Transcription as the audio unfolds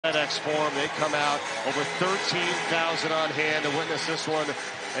FedEx Forum. They come out over 13,000 on hand to witness this one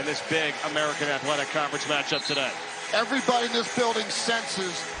and this big American Athletic Conference matchup today. Everybody in this building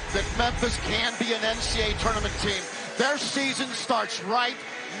senses that Memphis can be an NCAA tournament team. Their season starts right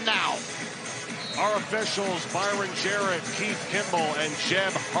now. Our officials, Byron Jarrett, Keith Kimball, and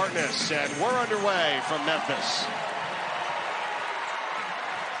Jeb Hartness, and we're underway from Memphis.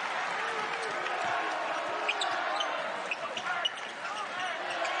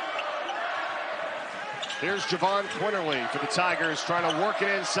 Here's Javon Quinterly for the Tigers, trying to work it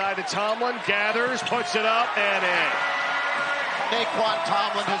inside to Tomlin. Gathers, puts it up, and in. Naquan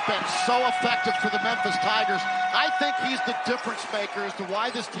Tomlin has been so effective for the Memphis Tigers. I think he's the difference maker as to why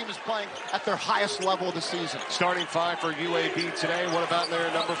this team is playing at their highest level of the season. Starting five for UAB today. What about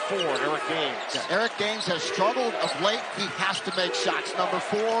their number 4, Eric Gaines? Yeah, Eric Gaines has struggled of late. He has to make shots. Number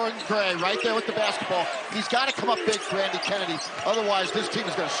 4 in gray, right there with the basketball. He's got to come up big for Andy Kennedy. Otherwise, this team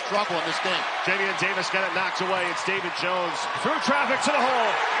is going to struggle in this game. Jamian Davis got it knocked away. It's David Jones through traffic to the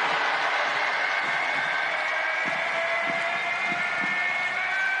hole.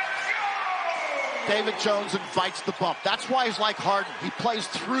 David Jones invites the bump. That's why he's like Harden. He plays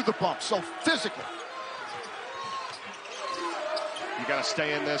through the bump, so physical. You got to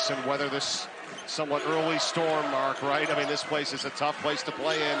stay in this and weather this somewhat early storm, Mark, right? I mean, this place is a tough place to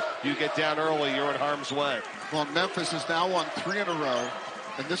play in. You get down early, you're in harm's way. Well, Memphis has now won 3 in a row,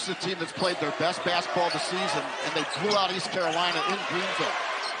 and this is a team that's played their best basketball of the season, and they blew out East Carolina in Greenville.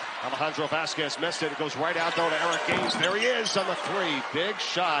 Alejandro Vasquez missed it. It goes right out, though, to Eric Gaines. There he is on the 3. Big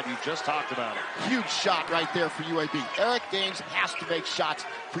shot. You just talked about it. Huge shot right there for UAB. Eric Gaines has to make shots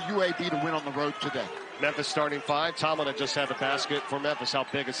for UAB to win on the road today. Memphis starting 5. Tomlin had just had the basket for Memphis. How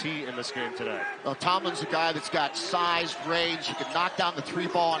big is he in this game today? Well, Tomlin's a guy that's got size, range. He can knock down the 3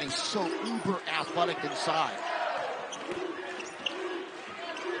 ball, and he's so uber athletic inside.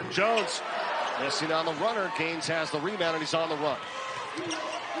 Jones missing on the runner. Gaines has the rebound, and he's on the run.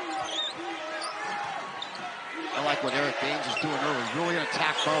 I like what Eric Gaines is doing early, really in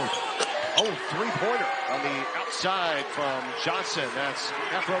attack mode. Oh, 3-pointer on the outside from Johnson. That's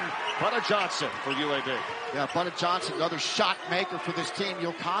Ephraim Butta Johnson for UAB. Yeah, Butta Johnson, another shot maker for this team.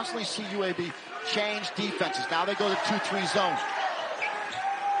 You'll constantly see UAB change defenses. Now they go to 2-3 zone.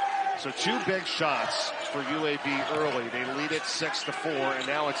 So 2 big shots for UAB early. They lead it 6-4, and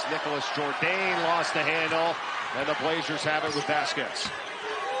now it's Nicholas Jourdain lost the handle, and the Blazers have it with baskets.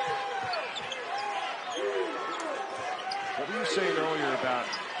 What were you saying earlier about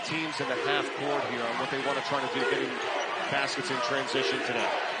teams in the half court here on what they want to try to do, getting baskets in transition today?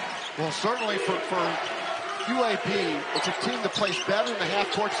 Well, certainly for UAB, it's a team that plays better in the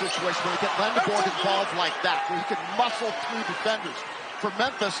half court situation when they get Lendeborg involved like that, where he can muscle through defenders. For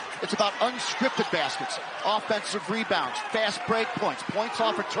Memphis, it's about unscripted baskets, offensive rebounds, fast break points, points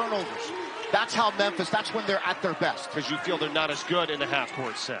off of turnovers. That's how Memphis, that's when they're at their best. Because you feel they're not as good in the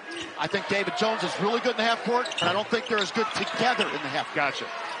half-court set. I think David Jones is really good in the half-court, but I don't think they're as good together in the half-court. Gotcha.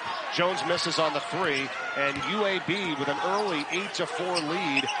 Jones misses on the 3, and UAB with an early 8-4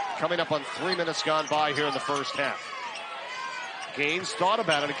 lead coming up on 3 minutes gone by here in the first half. Gaines thought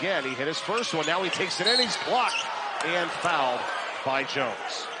about it again. He hit his first one. Now he takes it in. He's blocked and fouled by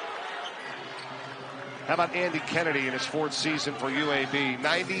Jones. How about Andy Kennedy in his 4th season for UAB?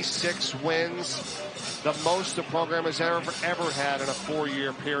 96 wins, the most the program has ever had in a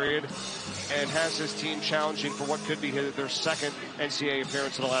 4-year period, and has his team challenging for what could be their 2nd NCAA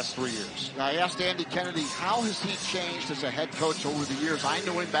appearance in the last 3 years. I asked Andy Kennedy, how has he changed as a head coach over the years? I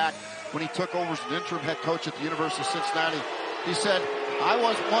knew him back when he took over as an interim head coach at the University of Cincinnati. He said, I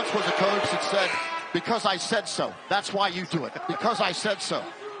once was a coach that said, because I said so. That's why you do it. Because I said so.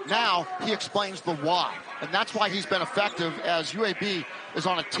 Now he explains the why, and that's why he's been effective as UAB is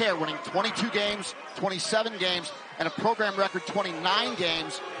on a tear, winning 22 games, 27 games, and a program record 29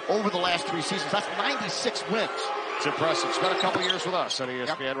 games over the last 3 seasons. That's 96 wins. It's impressive. Spent a couple years with us on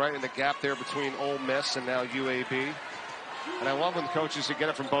ESPN, right in the gap there between Ole Miss and now UAB. And I love when the coaches get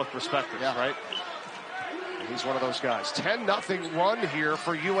it from both perspectives, right? And he's one of those guys. 10-0 run here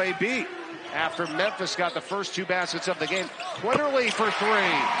for UAB. After Memphis got the first 2 baskets of the game. Quinterly for 3,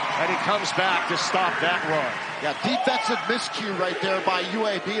 and he comes back to stop that run. Yeah, defensive miscue right there by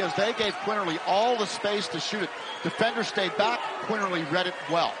UAB as they gave Quinterly all the space to shoot it. Defender stayed back. Quinterly read it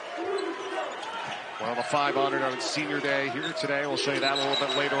well. Well, the 5 honored on senior day here today. We'll show you that a little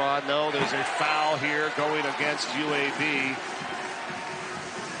bit later on. No, there's a foul here going against UAB.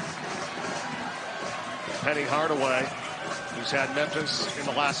 Penny Hardaway, who's had Memphis in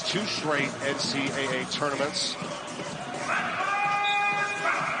the last 2 straight NCAA tournaments.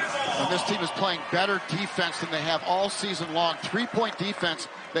 this team is playing better defense than they have all season long. 3-point defense.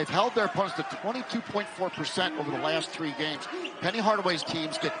 They've held their opponents to 22.4% over the last 3 games. Penny Hardaway's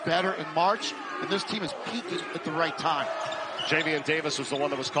teams get better in March, and this team is peaking at the right time. Javian Davis was the one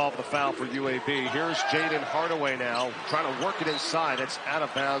that was called for the foul for UAB. Here's Jaden Hardaway now trying to work it inside. It's out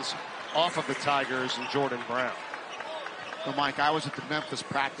of bounds off of the Tigers and Jordan Brown. Well, Mike, I was at the Memphis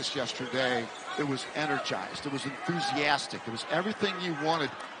practice yesterday. It was energized. It was enthusiastic. It was everything you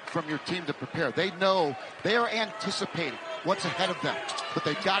wanted from your team to prepare. They know, they are anticipating what's ahead of them, but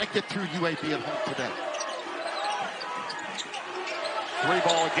they've got to get through UAB at home today.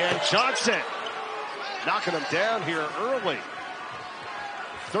 3-ball again. Johnson knocking them down here early.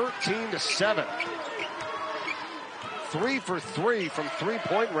 13-7. 3 for 3 from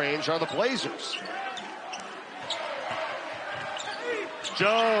 3-point range are the Blazers.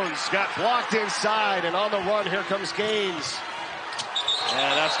 Jones got blocked inside, and on the run, here comes Gaines.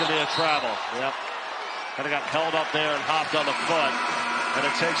 And that's going to be a travel. Yep. Kind of got held up there and hopped on the foot. And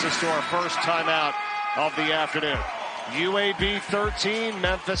it takes us to our first timeout of the afternoon. UAB 13,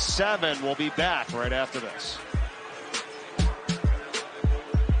 Memphis 7. We'll be back right after this.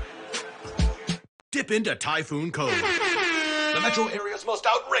 Dip into Typhoon Cove, the metro area's most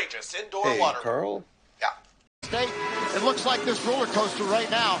outrageous indoor water. Carl? State, it looks like this roller coaster right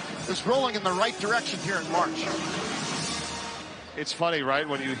now is rolling in the right direction here in March. It's funny, right,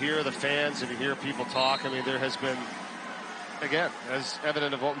 when you hear the fans and you hear people talk. I mean, there has been, again, as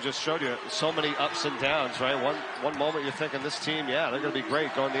evident of what we just showed you, so many ups and downs, right? One moment you're thinking this team, yeah, they're going to be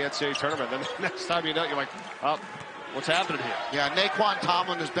great going to the NCAA tournament. Then the next time you know it, you're like, oh, what's happening here? Yeah, Naquan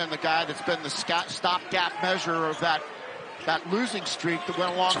Tomlin has been the guy that's been the stopgap measure of that losing streak that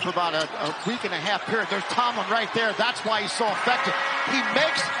went along for about a week and a half period. There's Tomlin right there. That's why he's so effective. He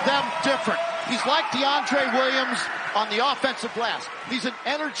makes them different. He's like DeAndre Williams on the offensive glass. He's an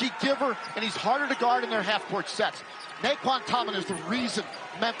energy giver, and he's harder to guard in their half-court sets. Naquan Tomlin is the reason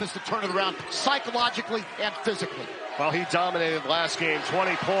Memphis to turn it around psychologically and physically. Well, he dominated last game,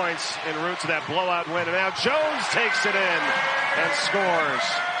 20 points en route to that blowout win. And now Jones takes it in and scores.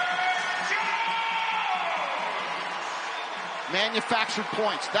 Manufactured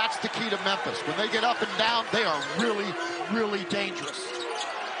points. That's the key to Memphis. When they get up and down, they are really, really dangerous.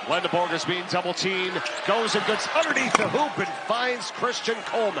 Lendeborg is being double-teamed, goes and gets underneath the hoop and finds Christian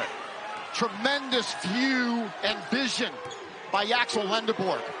Coleman. Tremendous view and vision by Axel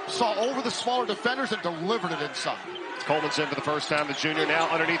Lendeborg. Saw over the smaller defenders and delivered it inside. Coleman's in for the first time, the junior. Now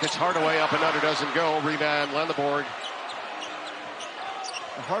underneath, it's Hardaway, up and under, doesn't go. Rebound, Lendeborg.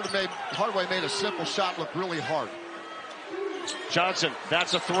 Hardaway made a simple shot look really hard. Johnson,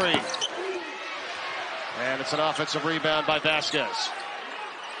 that's a 3. And it's an offensive rebound by Vasquez.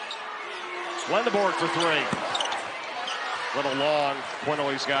 Lendeborg for 3. Little long,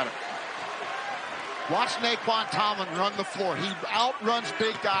 Quinolly's got it. Watch Naquan Tomlin run the floor. He outruns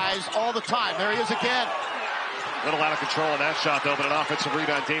big guys all the time. There he is again. Little out of control in that shot, though, but an offensive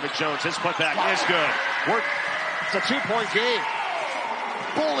rebound. David Jones, his putback is good. It's a 2-point game.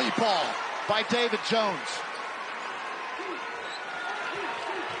 Bully ball by David Jones.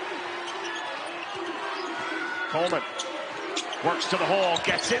 Coleman works to the hole,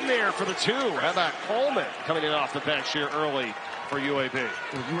 gets in there for the 2. How about Coleman coming in off the bench here early for UAB?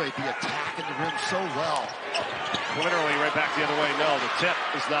 Well, UAB attacking the rim so well. Literally right back the other way. No, the tip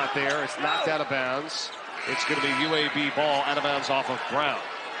is not there. It's knocked out of bounds. It's going to be UAB ball out of bounds off of Brown.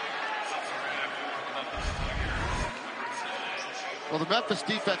 Well, the Memphis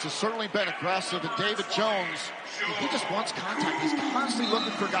defense has certainly been aggressive, and David Jones, he just wants contact. He's constantly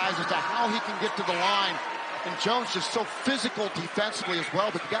looking for guys as to how he can get to the line. And Jones just so physical defensively as well,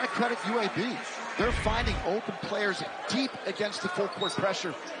 but you got to credit UAB. They're finding open players deep against the full court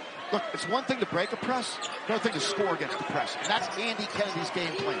pressure. Look, it's one thing to break a press, another thing to score against the press. And that's Andy Kennedy's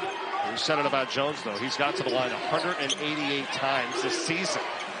game plan. We said it about Jones, though. He's got to the line 188 times this season.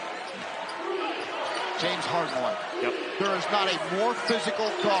 James Harden. Yep. There is not a more physical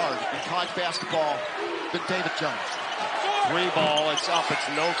guard in college basketball than David Jones. 3-ball, it's up, it's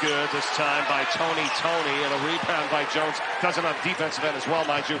no good this time by Tony, and a rebound by Jones. Doesn't have defensive end as well,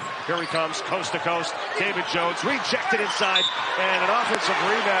 mind you. Here he comes, coast to coast. David Jones rejected inside, and an offensive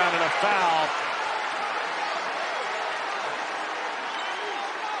rebound and a foul.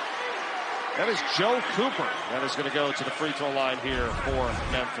 That is Joe Cooper. That is going to go to the free throw line here for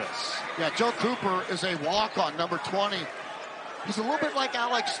Memphis. Yeah, Joe Cooper is a walk-on, number 20. He's a little bit like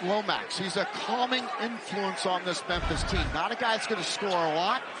Alex Lomax. He's a calming influence on this Memphis team. Not a guy that's going to score a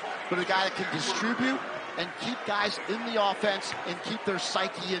lot, but a guy that can distribute and keep guys in the offense and keep their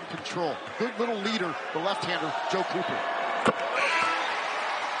psyche in control. Good little leader, the left-hander, Joe Cooper.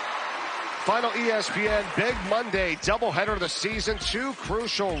 Final ESPN Big Monday doubleheader of the season. Two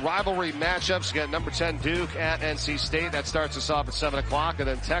crucial rivalry matchups. You got number 10 Duke at NC State. That starts us off at 7 o'clock. And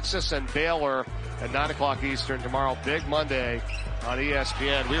then Texas and Baylor at 9 o'clock Eastern tomorrow. Big Monday on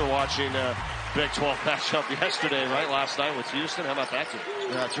ESPN. We were watching Big 12 matchup yesterday, right? Last night with Houston. How about that team?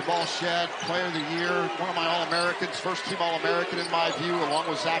 Yeah, Jamal Shedd, Player of the Year, one of my All-Americans, first-team All-American in my view, along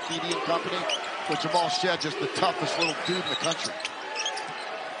with Zach Edey and company. But Jamal Shedd, just the toughest little dude in the country.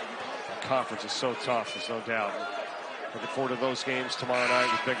 Conference is so tough, there's no doubt. Looking forward to those games tomorrow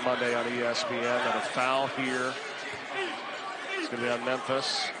night with Big Monday on ESPN. Got a foul here. It's going to be on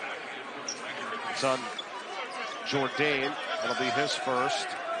Memphis. It's on Jourdain. That'll be his first.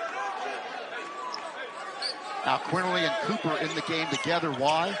 Now Quinterly and Cooper in the game together.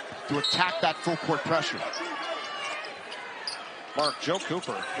 Why? To attack that full court pressure. Mark, Joe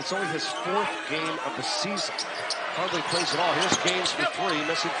Cooper, it's only his 4th game of the season. Hardly plays at all. Here's Gaines for 3,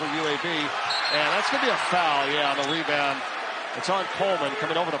 missing for UAB. And that's going to be a foul, yeah, on the rebound. It's on Coleman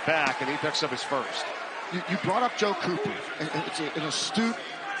coming over the back, and he picks up his first. You brought up Joe Cooper. It's an astute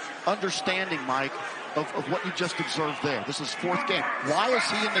understanding, Mike, of what you just observed there. This is 4th game. Why is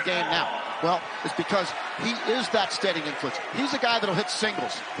he in the game now? Well, it's because he is that steadying influence. He's a guy that'll hit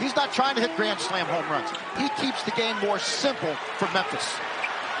singles. He's not trying to hit grand slam home runs. He keeps the game more simple for Memphis.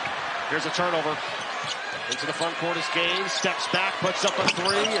 Here's a turnover. Into the front court is Gaines. Steps back, puts up a 3.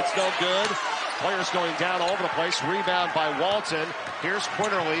 It's no good. Players going down all over the place. Rebound by Walton. Here's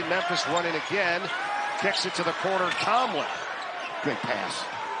Quinterly. Memphis running again. Kicks it to the corner. Tomlin. Great pass.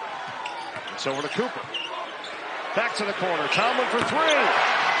 It's over to Cooper. Back to the corner. Tomlin for 3.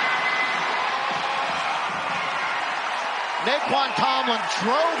 Naquan Tomlin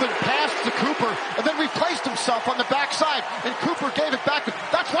drove and passed to Cooper and then replaced himself on the backside. And Cooper gave it back.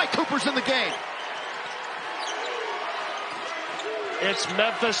 That's why Cooper's in the game. It's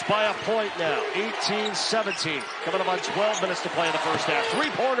Memphis by a point now, 18-17. Coming up on 12 minutes to play in the first half.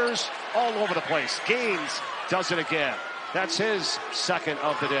 3-pointers all over the place. Gaines does it again. That's his 2nd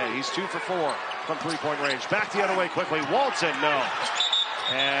of the day. He's 2 for 4 from 3-point range. Back the other way quickly. Walton, no.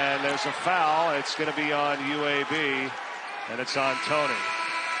 And there's a foul. It's going to be on UAB, and it's on Tony.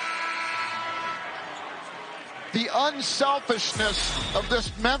 The unselfishness of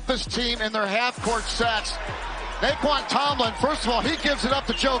this Memphis team in their half-court sets. Naquan Tomlin, first of all, he gives it up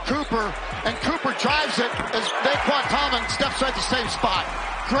to Joe Cooper, and Cooper drives it as Naquan Tomlin steps right at the same spot.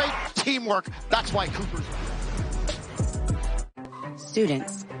 Great teamwork. That's why Cooper's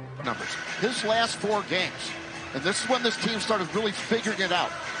students. Numbers. His last 4 games, and this is when this team started really figuring it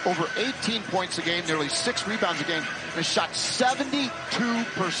out. Over 18 points a game, nearly 6 rebounds a game, and shot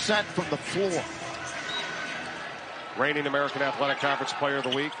 72% from the floor. Reigning American Athletic Conference Player of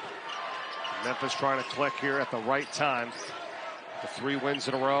the Week. Memphis trying to click here at the right time. The 3 wins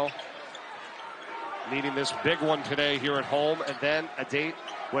in a row. Needing this big one today here at home, and then a date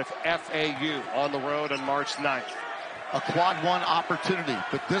with FAU on the road on March 9th. A quad 1 opportunity,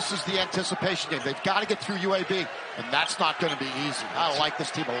 but this is the anticipation game. They've got to get through UAB, and that's not going to be easy. I like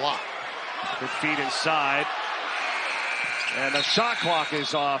this team a lot. Good feet inside. And the shot clock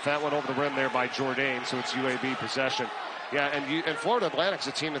is off. That went over the rim there by Jourdain, so it's UAB possession. Yeah, and Florida Atlantic's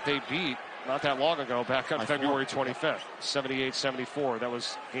a team that they beat not that long ago, back on February 25th, 78-74. That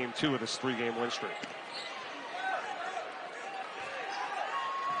was game 2 of this 3-game win streak.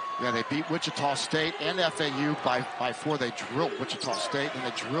 Yeah, they beat Wichita State and FAU by 4. They drilled Wichita State, and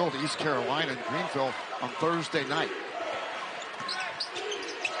they drilled East Carolina and Greenville on Thursday night.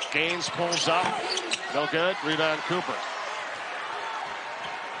 Gaines pulls up. No good. Rebound Cooper.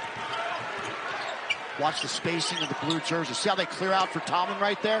 Watch the spacing of the blue jersey. See how they clear out for Tomlin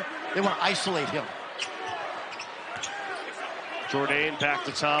right there? They want to isolate him. Jourdain back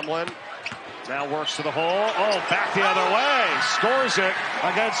to Tomlin. Now works to the hole. Oh, back the other way. Scores it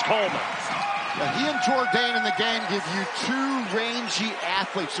against Coleman. Yeah, he and Jourdain in the game give you 2 rangy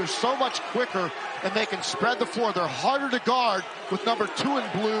athletes. They're so much quicker, and they can spread the floor. They're harder to guard with number 2 in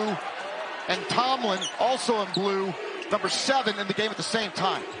blue, and Tomlin also in blue, number 7 in the game at the same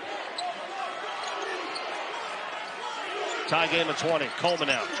time. Tie game of 20. Coleman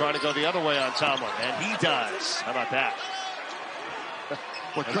out, trying to go the other way on Tomlin, and he does. How about that?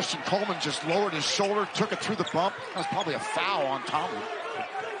 Well, Christian Coleman just lowered his shoulder, took it through the bump. That was probably a foul on Tomlin.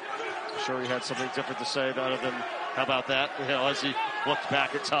 I'm sure he had something different to say other than, how about that? You know, as he looked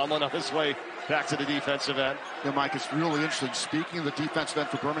back at Tomlin on his way back to the defensive end. Yeah, Mike, it's really interesting. Speaking of the defensive end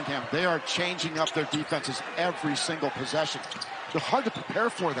for Birmingham, they are changing up their defenses every single possession. They're hard to prepare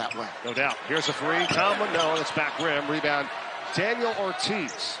for that way. No doubt. Here's a 3. Tomlin, no, it's back rim. Rebound, Daniel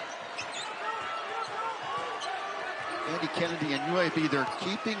Ortiz. Andy Kennedy and UAB, they're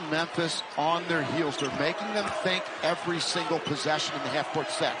keeping Memphis on their heels. They're making them think every single possession in the half-court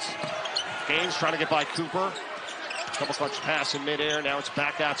sets. Gaines trying to get by Cooper. Double clutch pass in midair. Now it's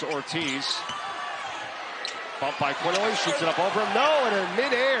back out to Ortiz. Bumped by Quinterly, shoots it up over him. No, and in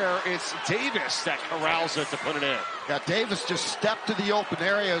midair, it's Davis that corrals it to put it in. Yeah, Davis just stepped to the open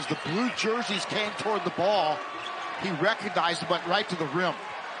area as the blue jerseys came toward the ball. He recognized it, went right to the rim.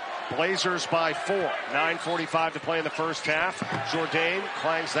 Blazers by 4. 9:45 to play in the first half. Jourdain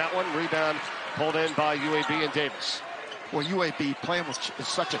clangs that one. Rebound pulled in by UAB and Davis. Well, UAB playing with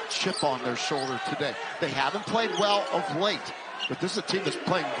such a chip on their shoulder today. They haven't played well of late, but this is a team that's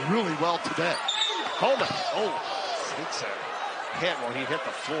playing really well today. Coleman, it's a hit. Well, he hit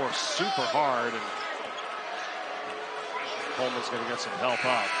the floor super hard, and Coleman's going to get some help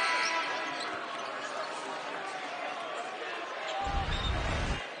out.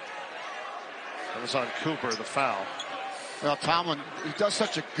 That was on Cooper, the foul. Well, Tomlin, he does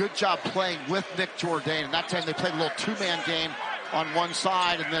such a good job playing with Nick Jourdain, and that time they played a little two-man game on one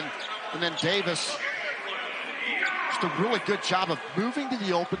side, and then Davis, just a really good job of moving to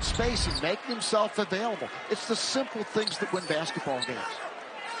the open space and making himself available. It's the simple things that win basketball games.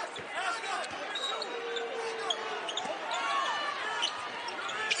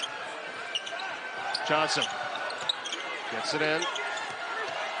 Johnson gets it in.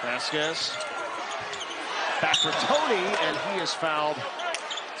 Vasquez. Back for Tony, and he is fouled.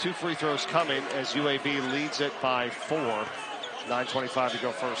 2 free throws coming as UAB leads it by 4. 9:25 to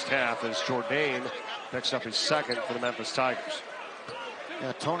go first half as Jourdain picks up his second for the Memphis Tigers.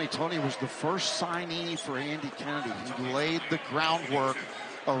 Yeah, Tony was the first signee for Andy Kennedy. He laid the groundwork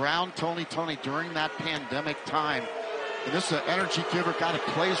around Tony during that pandemic time. And this is an energy giver, guy that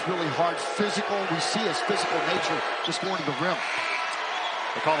plays really hard, physical. We see his physical nature just going to the rim.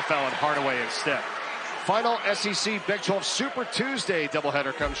 They call the foul on Hardaway instead. Final SEC Big 12 Super Tuesday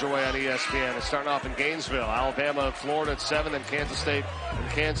doubleheader comes your way on ESPN. It's starting off in Gainesville, Alabama and Florida at 7, and Kansas State and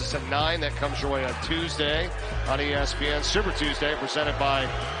Kansas at 9. That comes your way on Tuesday on ESPN. Super Tuesday presented by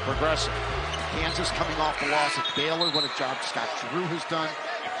Progressive. Kansas coming off the loss at Baylor. What a job Scott Drew has done.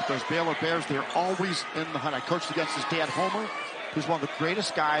 Those Baylor Bears, they're always in the hunt. I coached against his dad, Homer, who's one of the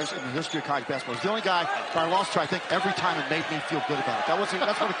greatest guys in the history of college basketball. He's the only guy that I lost to, I think, every time it made me feel good about it.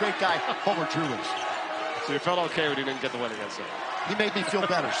 That's what a great guy Homer Drew is. So you felt okay when you didn't get the win against him? He made me feel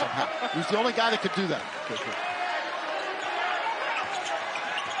better somehow. He's the only guy that could do that.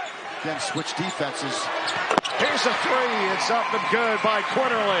 Again, switch defenses. Here's a 3. It's up and good by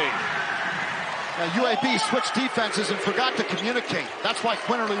Quinterly. Now, UAB switched defenses and forgot to communicate. That's why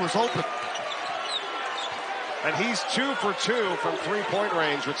Quinterly was open. And he's 2 for 2 from three-point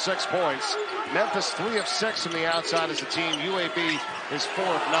range with 6 points. Memphis 3 of 6 from the outside as a team. UAB is 4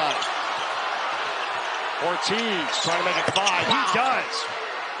 of 9. Ortiz trying to make it 5. Wow. He does.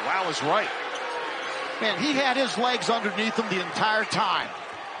 Wow is right. Man, he had his legs underneath him the entire time.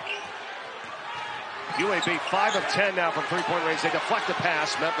 UAB 5 of 10 now from three-point range. They deflect the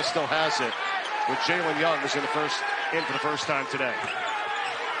pass. Memphis still has it. With Jalen Young who's in for the first time today.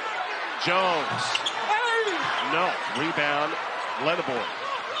 Jones. No. Rebound. Leatherboard.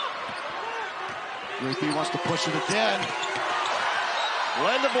 UAB wants to push it again.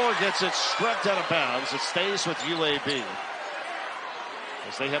 Leatherboard gets it stripped out of bounds. It stays with UAB.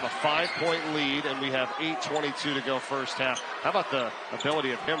 As they have a 5-point lead, and we have 8:22 to go first half. How about the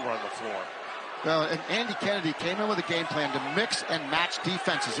ability of him run the floor? Well, and Andy Kennedy came in with a game plan to mix and match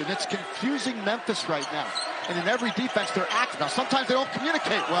defenses, and it's confusing Memphis right now. And in every defense, they're active. Now, sometimes they don't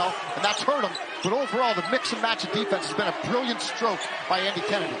communicate well, and that's hurt them. But overall, the mix and match of defense has been a brilliant stroke by Andy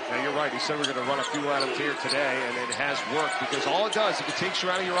Kennedy. Yeah, you're right. He said we're going to run a few items here today, and it has worked because all it does is it takes you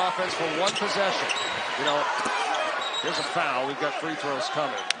out of your offense for one possession. You know, here's a foul. We've got free throws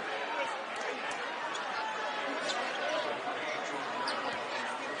coming.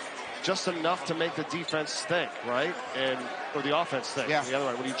 Just enough to make the defense think, right? Or the offense think. Yeah. The other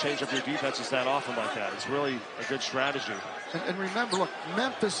way, when you change up your defenses that often like that, it's really a good strategy. And remember, look,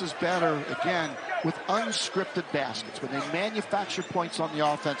 Memphis is better, again, with unscripted baskets. When they manufacture points on the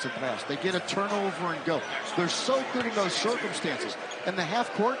offensive pass, they get a turnover and go. They're so good in those circumstances. In the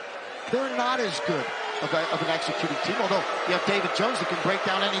half court, they're not as good of an executing team, although you have David Jones that can break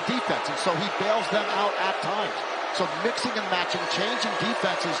down any defense, and so he bails them out at times. So mixing and matching, changing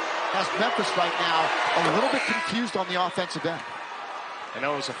defenses has Memphis right now a little bit confused on the offensive end. I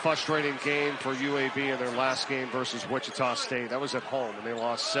know it was a frustrating game for UAB in their last game versus Wichita State. That was at home, and they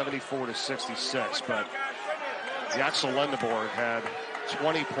lost 74-66. But Axel Lendeborg had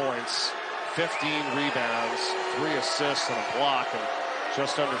 20 points, 15 rebounds, 3 assists, and a block in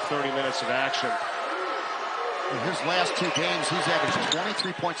just under 30 minutes of action. In his last 2 games, he's averaged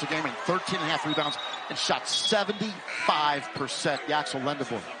 23 points a game and 13.5 rebounds and shot 75%. Yaxel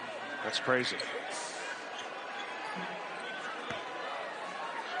Lendeborg. That's crazy.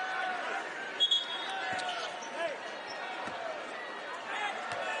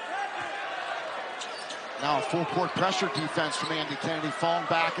 Now a full court pressure defense from Andy Kennedy, falling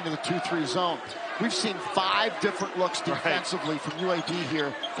back into the 2-3 zone. We've seen 5 different looks defensively from UAB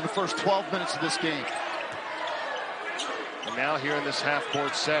here in the first 12 minutes of this game. And now here in this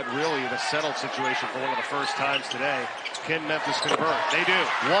half-court set, really the settled situation for one of the first times today. Can Memphis convert? They do.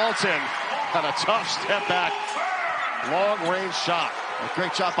 Walton on a tough step back, long-range shot. A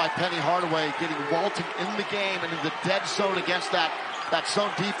great job by Penny Hardaway getting Walton in the game and in the dead zone against that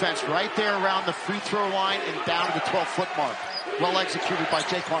zone defense right there around the free throw line and down to the 12-foot mark. Well executed by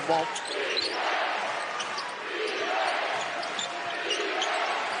Jaquan Walton.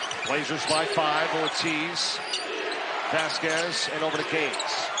 Blazers by 5. Ortiz, Vasquez, and over to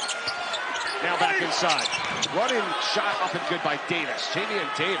Gaines. Now back inside. Running shot up and good by Davis. Javian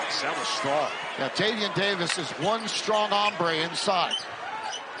Davis, that was strong. Yeah, Javian Davis is one strong hombre inside.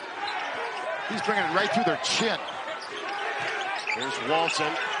 He's bringing it right through their chin. Here's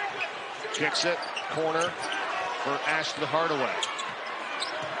Walton. Kicks it. Corner for Ashton Hardaway.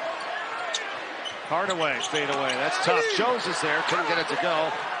 Hardaway fade away. That's tough. Jones is there. Couldn't get it to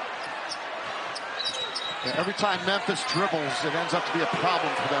go. Yeah, every time Memphis dribbles, it ends up to be a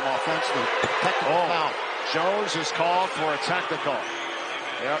problem for them offensively. Technical foul. Jones is called for a technical.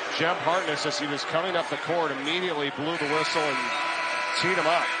 Yep, Jeb Hartness, as he was coming up the court, immediately blew the whistle and teed him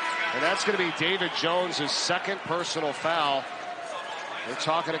up. And that's going to be David Jones' second personal foul. They're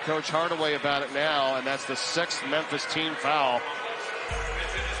talking to Coach Hardaway about it now, and that's the 6th Memphis team foul.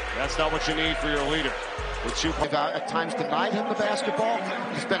 That's not what you need for your leader. They've at times denied him the basketball.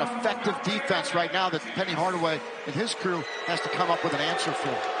 It's been effective defense right now that Penny Hardaway and his crew has to come up with an answer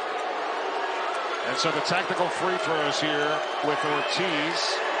for. And so the technical free throws here with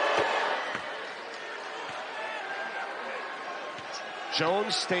Ortiz.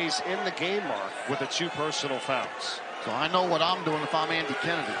 Jones stays in the game, Mark, with the 2 personal fouls. So I know what I'm doing if I'm Andy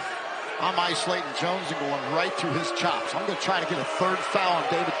Kennedy. I'm isolating Jones and going right through his chops. I'm going to try to get a 3rd foul on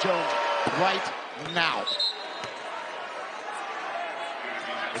David Jones right now.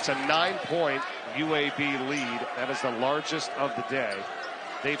 It's a 9-point UAB lead. That is the largest of the day.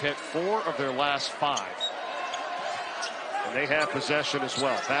 They've hit 4 of their last 5. And they have possession as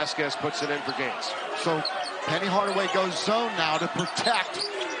well. Vasquez puts it in for Gaines. So Penny Hardaway goes zone now to protect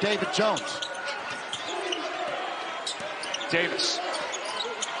David Jones. Davis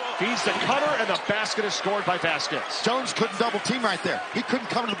feeds the cutter, and the basket is scored by Vasquez. Jones couldn't double team right there. He couldn't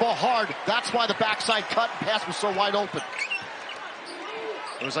come to the ball hard. That's why the backside cut and pass was so wide open.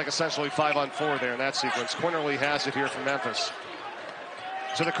 It was like essentially 5-on-4 there in that sequence. Quinterly has it here from Memphis.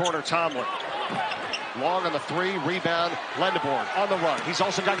 To the corner, Tomlin. Long on the 3, rebound, Lendeborg on the run. He's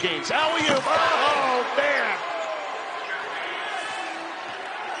also got Gaines. Alley-oop! Oh, man!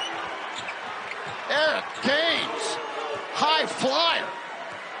 Eric Gaines, high flyer.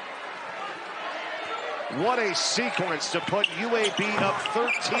 What a sequence to put UAB up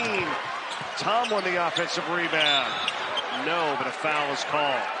 13. Tomlin the offensive rebound. No, but a foul is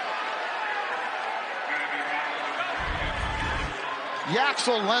called.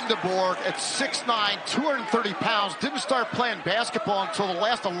 Yaxel Lendeborg at 6'9", 230 pounds, didn't start playing basketball until the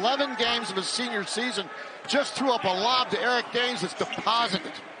last 11 games of his senior season. Just threw up a lob to Eric Gaines that's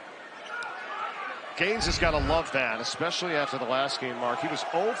deposited. Gaines has got to love that, especially after the last game, Mark. He was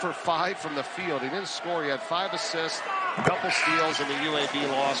 0 for 5 from the field. He didn't score. He had 5 assists, a couple steals in the UAB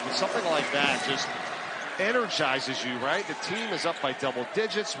loss, but something like that just energizes you, right? The team is up by double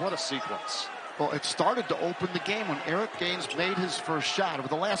digits. What a sequence. Well, it started to open the game when Eric Gaines made his first shot. Over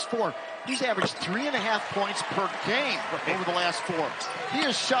the last 4, he's averaged 3.5 points per game over the last 4. He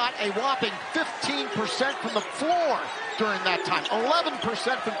has shot a whopping 15% from the floor during that time,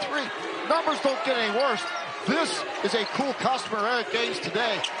 11% from 3. Numbers don't get any worse. This is a cool customer, Eric Gaines,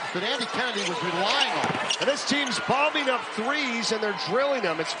 today that Andy Kennedy was relying on. And this team's bombing up 3s, and they're drilling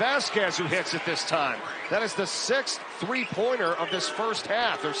them. It's Vasquez who hits it this time. That is the 6th three-pointer of this first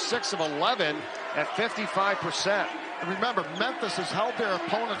half. They're 6 of 11 at 55%. And remember, Memphis has held their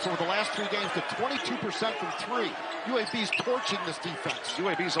opponents over the last 3 games to 22% from 3. UAB's torching this defense.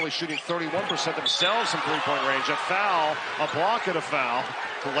 UAB's only shooting 31% themselves from three-point range. A foul, a block and a foul.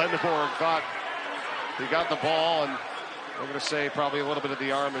 Lendeborg thought he got the ball, and we're going to say probably a little bit of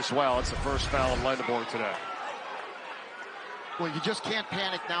the arm as well. It's the first foul on Lendeborg today. Well, you just can't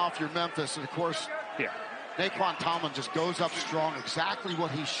panic now if you're Memphis. And, of course, yeah, Naquan Tomlin just goes up strong, exactly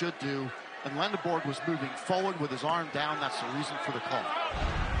what he should do. and Lendeborg was moving forward with his arm down. That's the reason for the call.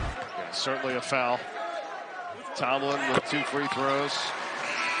 Yeah, certainly a foul. Tomlin with 2 free throws.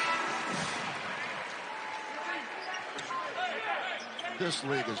 This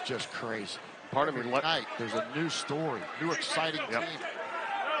league is just crazy. Part of me, tonight there's a new story, new exciting team.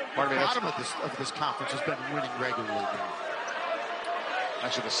 Part of the bottom of this conference has been winning regularly.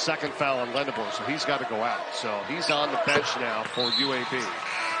 Actually, the second foul on Lendeborg, so he's got to go out. So he's on the bench now for UAB.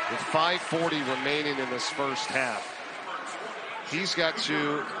 With 5:40 remaining in this first half. He's got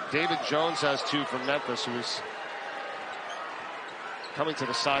 2. David Jones has 2 from Memphis, who is coming to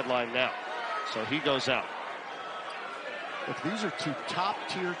the sideline now. So he goes out. If these are 2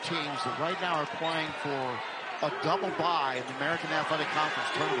 top-tier teams that right now are playing for a double bye in the American Athletic Conference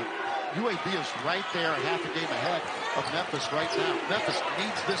tournament, UAB is right there, half a game ahead of Memphis right now. Memphis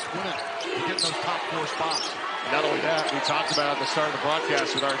needs this win to get in those top 4 spots. Not only that, we talked about at the start of the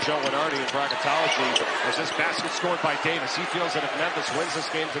broadcast with our Joe Lenardi in bracketology, as this basket scored by Davis. He feels that if Memphis wins this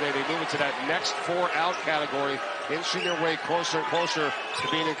game today, they move into that next 4-out category, inching their way closer and closer to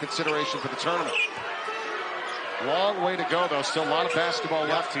being in consideration for the tournament. Long way to go, though. Still a lot of basketball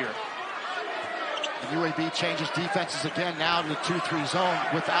left here. The UAB changes defenses again now to the 2-3 zone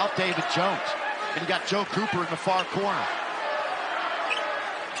without David Jones. And you got Joe Cooper in the far corner.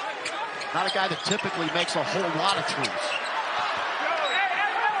 Not a guy that typically makes a whole lot of threes.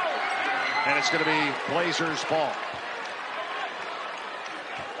 And it's going to be Blazers ball.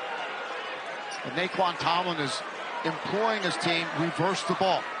 And Naquan Tomlin is employing his team, reverse the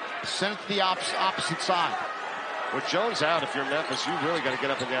ball. Send it to the opposite side. With Jones out, if you're Memphis, you really got to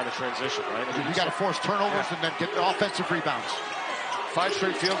get up and down the transition, right? I mean, you got to force turnovers and then get offensive rebounds. 5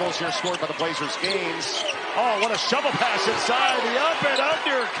 straight field goals here scored by the Blazers. Gaines. Oh, what a shovel pass inside. The up and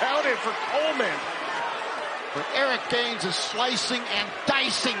under counted for Coleman. But Eric Gaines is slicing and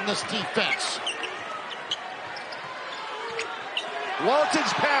dicing this defense.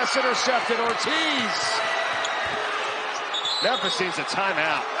 Walton's pass intercepted. Ortiz. Memphis needs a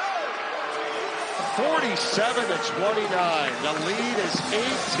timeout. 47-29. The lead is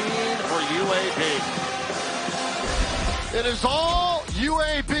 18 for UAB. It is all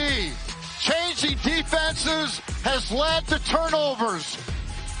UAB. Changing defenses has led to turnovers.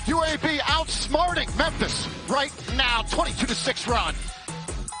 UAB outsmarting Memphis right now. 22-6 run.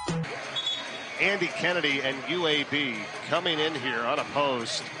 Andy Kennedy and UAB coming in here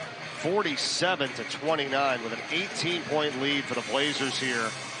unopposed. 47-29 with an 18-point lead for the Blazers here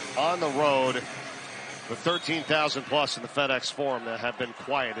on the road, with 13,000 plus in the FedEx Forum that have been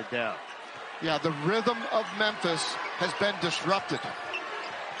quieted down. Yeah, the rhythm of Memphis has been disrupted.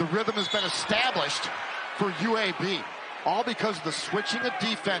 The rhythm has been established for UAB, all because of the switching of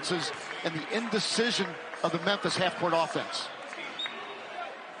defenses and the indecision of the Memphis half-court offense.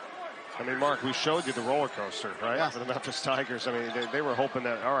 I mean, Mark, we showed you the roller coaster, right? Yeah. For the Memphis Tigers. I mean, they were hoping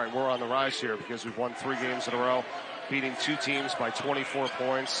that, all right, we're on the rise here because we've won 3 games in a row, beating 2 teams by 24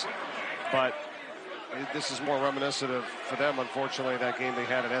 points. But this is more reminiscent of, for them, unfortunately, that game they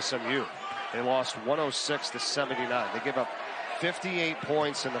had at SMU. They lost 106-79. They gave up 58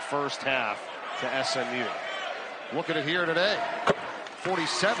 points in the first half to SMU. Look at it here today.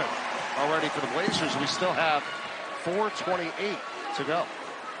 47 already for the Blazers. We still have 4:28 to go.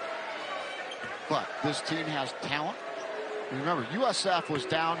 But this team has talent. Remember, USF was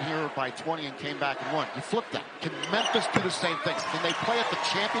down here by 20 and came back and won. You flip that. Can Memphis do the same thing? Can they play at the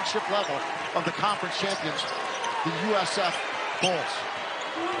championship level of the conference champions, the USF Bulls?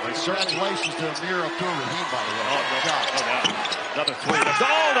 Well, congratulations to Amir Abdur-Rahim, by the way. Oh, no doubt. Another 3. Oh,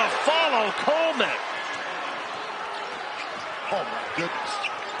 to follow Coleman. Oh, my goodness.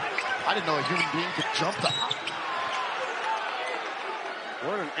 I didn't know a human being could jump that.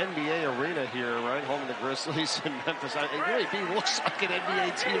 We're in an NBA arena here, right? Home of the Grizzlies in Memphis. UAB looks like an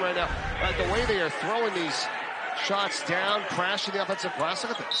NBA team right now. The way they are throwing these shots down, crashing the offensive glass.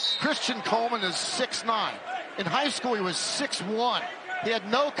 Look at this. Christian Coleman is 6'9". In high school, he was 6'1". He had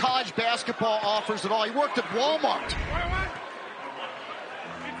no college basketball offers at all. He worked at Walmart.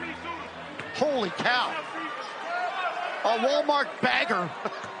 Holy cow. A Walmart bagger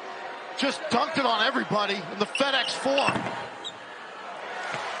just dunked it on everybody in the FedEx Forum.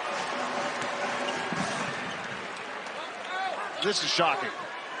 This is shocking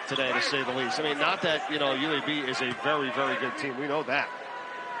today, to say the least. I mean, not that, UAB is a very, very good team. We know that.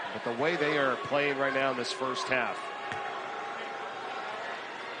 But the way they are playing right now in this first half.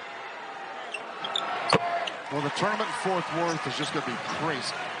 Well, the tournament in Fort Worth is just going to be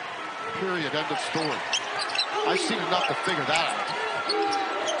crazy. Period. End of story. I've seen enough to figure that out.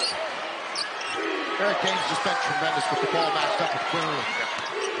 Eric Gaines just been tremendous with the ball matched up with Quinn.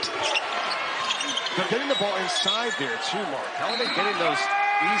 They're getting the ball inside there too, Mark. How are they getting those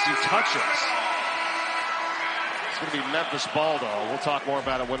easy touches? It's going to be Memphis ball, though. We'll talk more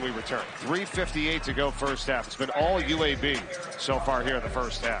about it when we return. 3:58 to go first half. It's been all UAB so far here in the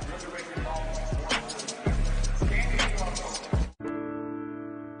first half.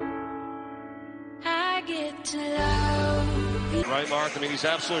 I get to love you. Right, Mark? I mean, he's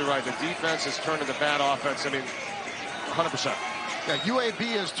absolutely right. The defense has turned into bad offense. I mean, 100%. Yeah, UAB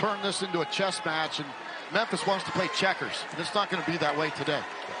has turned this into a chess match, and Memphis wants to play checkers. And it's not going to be that way today.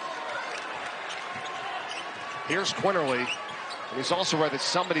 Here's Quinterly, and he's also right that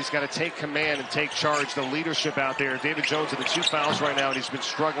somebody's got to take command and take charge, the leadership out there. David Jones with the 2 fouls right now, and he's been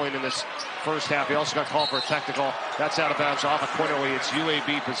struggling in this first half. He also got called for a technical. That's out of bounds off of Quinterly. It's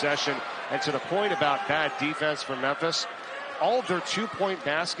UAB possession. And to the point about bad defense for Memphis, all of their 2-point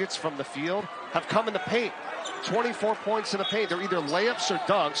baskets from the field have come in the paint. 24 points in the paint. They're either layups or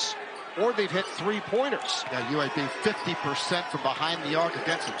dunks, or they've hit 3-pointers. Yeah, UAB 50% from behind the arc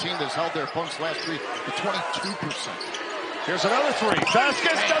against a team that's held their opponents last 3 to 22%. Here's another 3.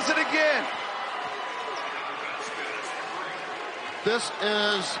 Vasquez does it again. This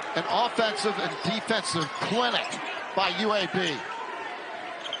is an offensive and defensive clinic by UAB.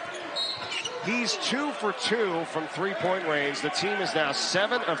 He's 2 for 2 from 3-point range. The team is now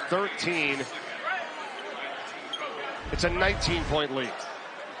 7 of 13. It's a 19-point lead.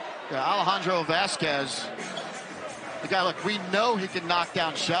 Yeah, Alejandro Vasquez, the guy, look, we know he can knock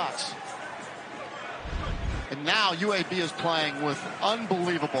down shots. And now UAB is playing with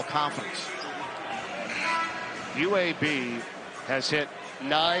unbelievable confidence. UAB has hit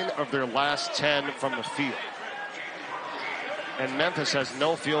 9 of their last 10 from the field. And Memphis has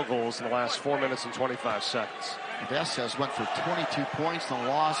no field goals in the last 4 minutes and 25 seconds. Vasquez went for 22 points in the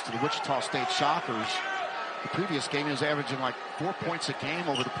loss to the Wichita State Shockers. The previous game, he was averaging like 4 points a game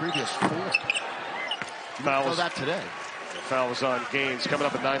over the previous 4. You know that today. Foul was on Gaines. Coming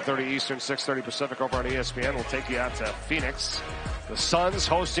up at 9:30 Eastern, 6:30 Pacific over on ESPN. We'll take you out to Phoenix. The Suns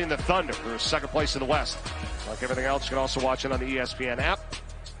hosting the Thunder. They're second place in the West. Like everything else, you can also watch it on the ESPN app.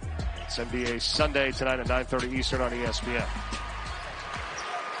 It's NBA Sunday tonight at 9:30 Eastern on ESPN.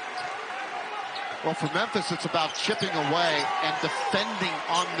 Well, for Memphis, it's about chipping away and defending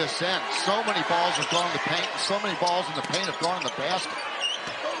on this end. So many balls have gone in the paint, and so many balls in the paint have gone in the basket.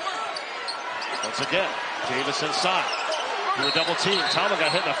 Once again, Davis inside. Do a double team. Tama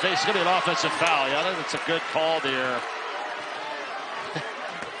got hit in the face. It's going to be an offensive foul. Yeah, I think it's a good call there.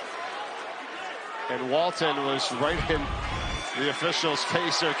 And Walton was right in the official's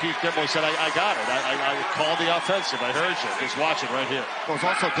face there. Keith Dimble said, I got it. I called the offensive. I heard you. Just watch it right here. Well, it was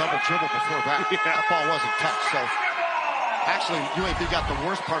also double dribble before that. Yeah. That ball wasn't touched. So actually, UAB got the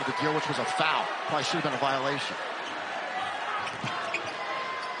worst part of the deal, which was a foul. Probably should have been a violation.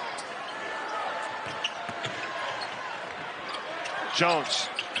 Jones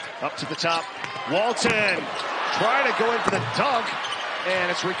up to the top. Walton trying to go in for the dunk,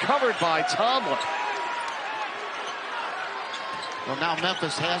 and it's recovered by Tomlin. Well, now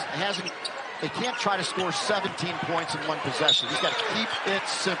Memphis hasn't. They can't try to score 17 points in one possession. He's got to keep it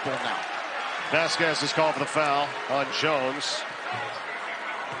simple now. Vasquez is called for the foul on Jones.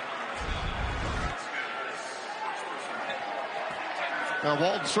 Now,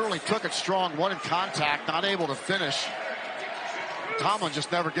 Walton certainly took it strong. One in contact, not able to finish. Tomlin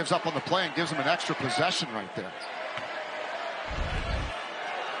just never gives up on the play and gives him an extra possession right there.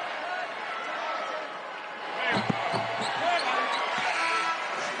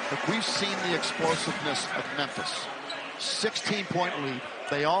 But we've seen the explosiveness of Memphis. 16-point lead.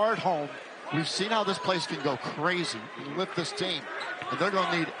 They are at home. We've seen how this place can go crazy with this team. And they're going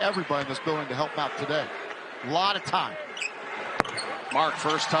to need everybody in this building to help out today. A lot of time. Mark,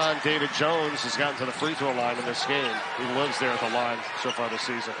 first time David Jones has gotten to the free throw line in this game. He lives there at the line so far this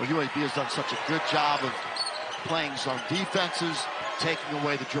season. Well, UAB has done such a good job of playing zone defenses, taking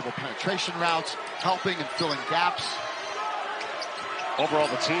away the dribble penetration routes, helping and filling gaps. Overall,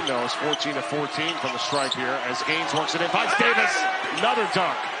 the team, though, is 14 of 14 from the stripe here as Gaines works it in. Finds Davis. Another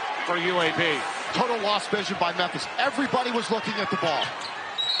dunk for UAB. Total lost vision by Memphis. Everybody was looking at the ball.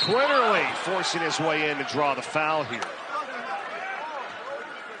 Quinterly forcing his way in to draw the foul here.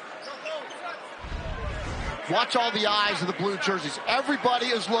 Watch all the eyes of the blue jerseys. Everybody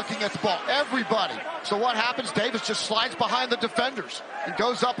is looking at the ball. Everybody. So what happens? Davis just slides behind the defenders and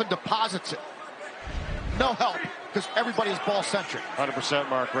goes up and deposits it. No help because everybody is ball-centric. 100%,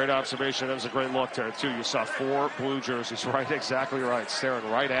 Mark. Great observation. That was a great look there, too. You saw 4 blue jerseys. Right, exactly right. Staring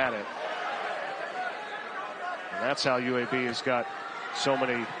right at it. And that's how UAB has got so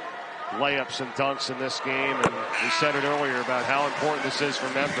many layups and dunks in this game. And we said it earlier about how important this is for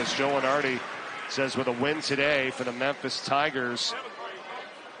Memphis. Joe and Artie says with a win today for the Memphis Tigers,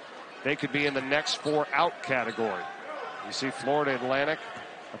 they could be in the next 4 out category. You see Florida Atlantic,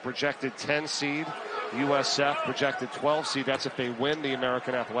 a projected 10 seed. USF projected 12 seed. That's if they win the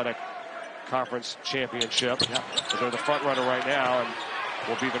American Athletic Conference Championship. Yep. But they're the front runner right now and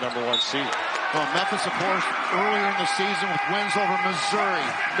will be the #1 seed. Well, Memphis, of course, earlier in the season with wins over Missouri,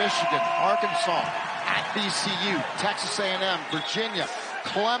 Michigan, Arkansas, at VCU, Texas A&M, Virginia,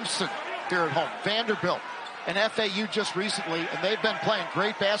 Clemson here at home, Vanderbilt, and FAU just recently, and they've been playing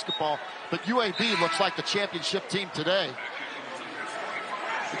great basketball, but UAB looks like the championship team today.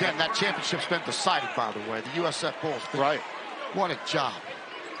 Again, that championship's been decided, by the way. The USF Bulls. Right. What a job.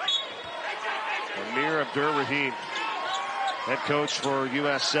 Amir Abdur-Rahim, head coach for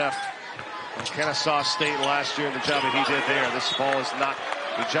USF. Kennesaw State last year, and the job that he did there. This ball is not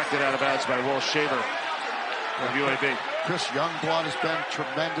ejected out of bounds by Will Shaver of UAB. Chris Youngblood has been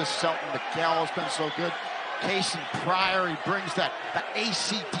tremendous. Selton McCall has been so good. Cason Pryor, he brings that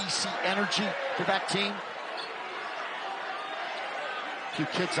AC/DC energy to that team. A few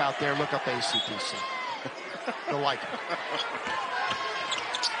kids out there, look up AC/DC. They'll like it.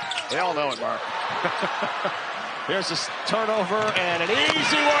 They all know it, Mark. Here's a turnover and an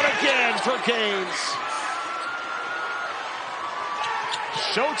easy one again for Gaines.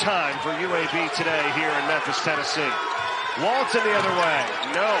 Showtime for UAB today here in Memphis, Tennessee. Walton the other way.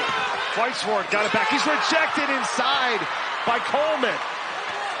 No. Fights for it. Got it back. He's rejected inside by Coleman.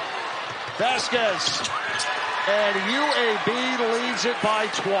 Vasquez. And UAB leads it by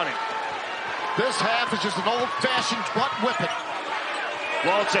 20. This half is just an old-fashioned butt whipping.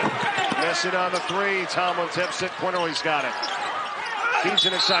 Walton missing on the 3. Tomlin tips it. Quinterly's got it. Feeds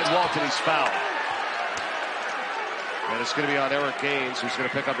it inside Walton. He's fouled. And it's going to be on Eric Gaines, who's going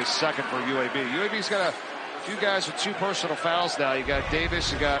to pick up his second for UAB. UAB's got a few guys with 2 personal fouls now. You got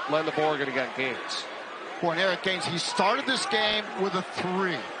Davis, you got Lendeborg, and you got Gaines. Boy, and Eric Gaines, he started this game with a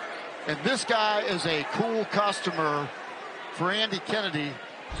 3. And this guy is a cool customer for Andy Kennedy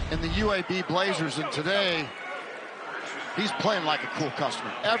and the UAB Blazers. And today, he's playing like a cool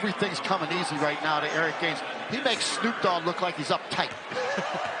customer. Everything's coming easy right now to Eric Gaines. He makes Snoop Dogg look like he's uptight.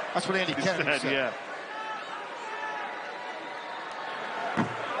 That's what Andy Kennedy said. Yeah.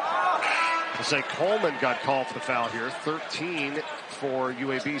 I'll say Coleman got called for the foul here. 13 for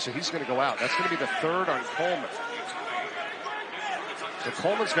UAB, so he's going to go out. That's going to be the 3rd on Coleman. So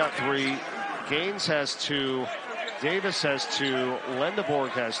Coleman's got 3. Gaines has 2. Davis has 2. Lendeborg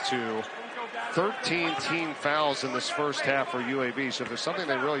has 2. 13 team fouls in this first half for UAB. So if there's something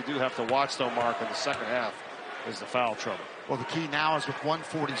they really do have to watch, though, Mark, in the second half, is the foul trouble. Well, the key now is with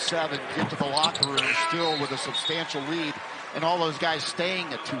 1:47, get to the locker room still with a substantial lead, and all those guys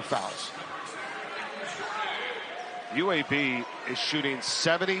staying at 2 fouls. UAB is shooting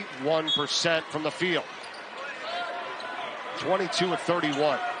 71% from the field. 22 of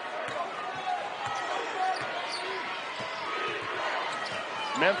 31.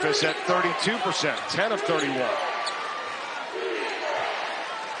 Memphis at 32%, 10 of 31.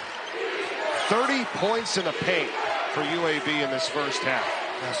 30 points in the paint for UAB in this first half.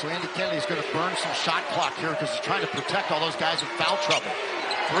 Yeah, so Andy Kennedy's going to burn some shot clock here because he's trying to protect all those guys in foul trouble.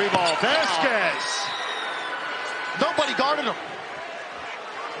 3-ball, Vasquez. Nobody guarded him.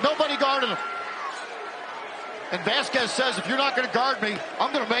 Nobody guarded him. And Vasquez says, if you're not going to guard me,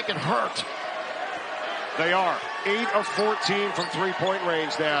 I'm going to make it hurt. They are 8 of 14 from 3-point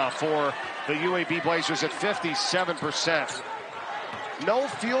range now for the UAB Blazers at 57%. No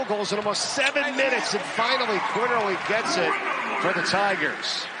field goals in almost 7 minutes, and finally Quinterly gets it for the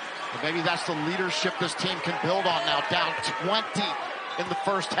Tigers. And maybe that's the leadership this team can build on now, down 20 in the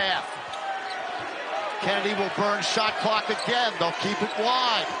first half. Kennedy will burn shot clock again. They'll keep it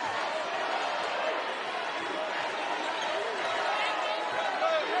wide.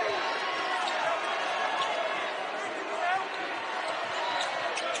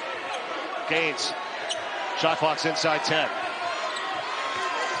 Gaines. Shot clock's inside 10.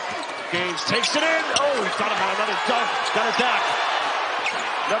 Gaines takes it in. Oh, he thought about another dunk. Got it back.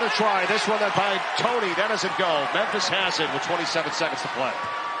 Another try. This one by Tony. That doesn't go. Memphis has it with 27 seconds to play.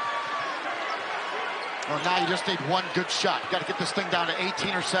 Well, now you just need one good shot. You got to get this thing down to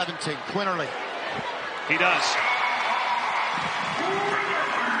 18 or 17. Quinterly. He does.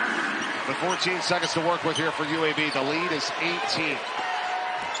 With 14 seconds to work with here for UAB. The lead is 18.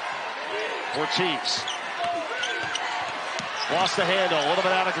 Ortiz. Lost the handle. A little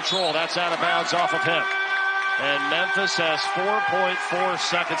bit out of control. That's out of bounds off of him. And Memphis has 4.4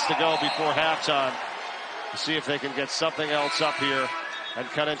 seconds to go before halftime. To see if they can get something else up here and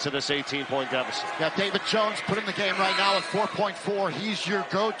cut into this 18-point deficit. Yeah, David Jones put in the game right now at 4.4. He's your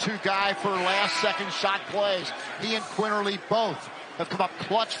go-to guy for last-second shot plays. He and Quinterly both have come up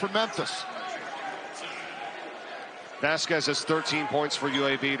clutch for Memphis. Vasquez has 13 points for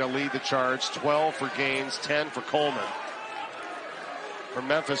UAB to lead the charge, 12 for Gaines, 10 for Coleman. For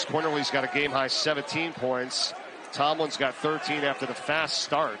Memphis, Quinterly's got a game-high 17 points. Tomlin's got 13 after the fast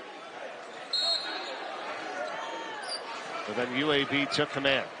start. But then UAB took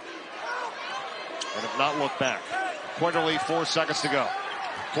command and have not looked back. Quinterly, 4 seconds to go.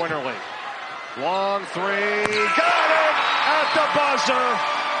 Quinterly, long three, got it at the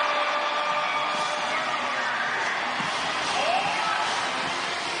buzzer.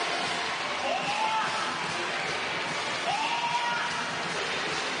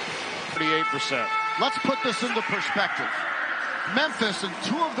 %. Let's put this into perspective. Memphis, in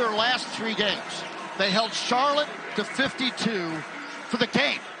 2 of their last 3 games, they held Charlotte to 52 for the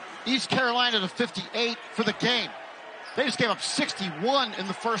game. East Carolina to 58 for the game. They just gave up 61 in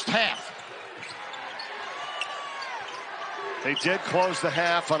the first half. They did close the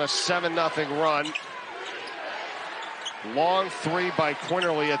half on a 7-0 run. Long three by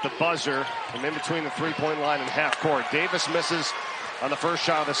Quinterly at the buzzer from in between the three-point line and half court. Davis misses on the first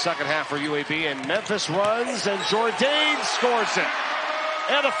shot of the second half for UAB, and Memphis runs, and Jourdain scores it.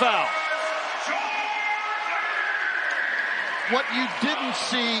 And a foul. What you didn't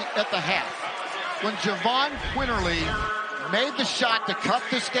see at the half, when Javon Quinterly made the shot to cut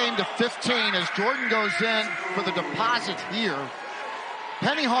this game to 15 as Jordan goes in for the deposit here,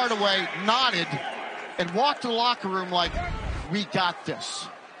 Penny Hardaway nodded and walked to the locker room like, we got this.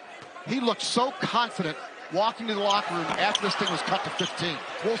 He looked so confident walking to the locker room after this thing was cut to 15.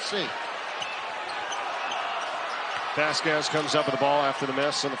 We'll see. Vasquez comes up with the ball after the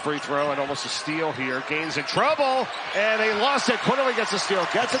miss on the free throw and almost a steal here. Gaines in trouble, and they lost it. Quinterly gets a steal,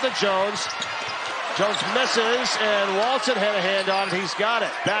 gets it to Jones. Jones misses, and Walton had a hand on it. He's got it.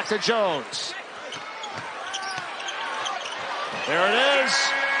 Back to Jones. There it is.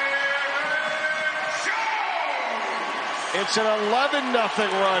 It's an 11-0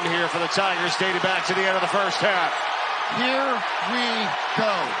 run here for the Tigers, dating back to the end of the first half. Here we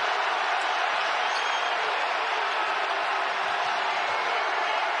go.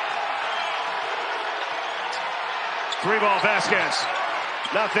 Three ball, Vasquez.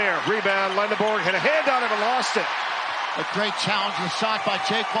 Not there. Rebound, Lendeborg had a hand on it and lost it. A great challenge and shot by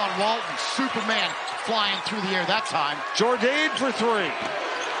Jaquan Walton. Superman flying through the air that time. Jourdain for 3.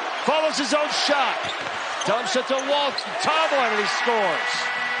 Follows his own shot. Dumps it to Walton. Tomlin, and he scores.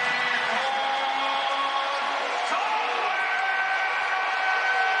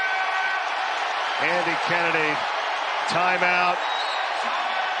 Andy Kennedy, timeout.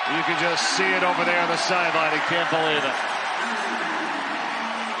 You can just see it over there on the sideline. He can't believe it.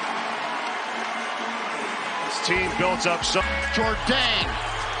 His team built up so. Jourdain,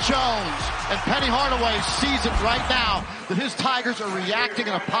 Jones, and Penny Hardaway sees it right now that his Tigers are reacting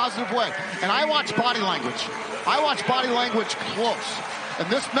in a positive way. And I watch body language. I watch body language close. And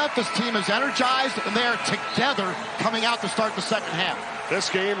this Memphis team is energized, and they are together coming out to start the second half. This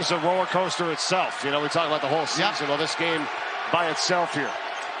game is a roller coaster itself. You know, we talk about the whole season. Yep. Well, this game by itself here.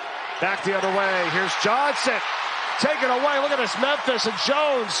 Back the other way. Here's Johnson. Taken away. Look at this, Memphis and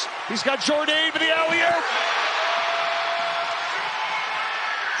Jones. He's got Jourdain for the alley-oop.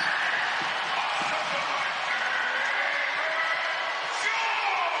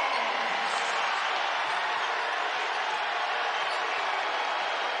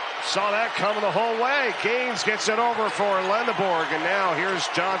 Saw that coming the whole way. Gaines gets it over for Lendeborg, and now here's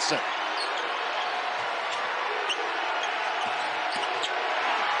Johnson.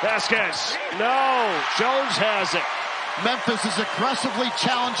 Vasquez, no, Jones has it. Memphis is aggressively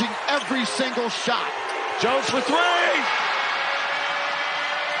challenging every single shot. Jones for 3.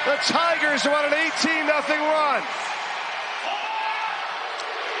 The Tigers are on an 18-0 run.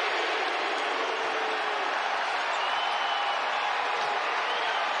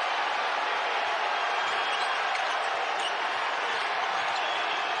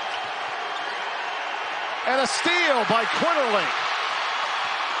 And a steal by Quinterly.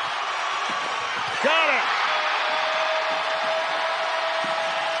 Got it.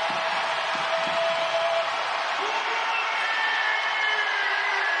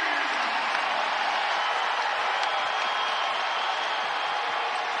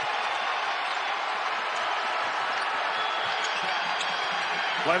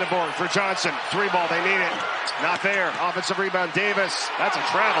 Lendeborg for Johnson. 3 ball, they need it. Not there. Offensive rebound, Davis. That's a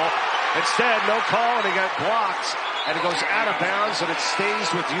travel. Instead, no call, and he got blocked. And it goes out of bounds, and it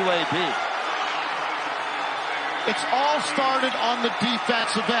stays with UAB. It's all started on the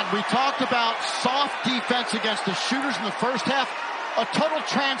defensive end. We talked about soft defense against the shooters in the first half. A total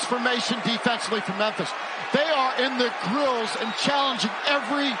transformation defensively for Memphis. They are in the grills and challenging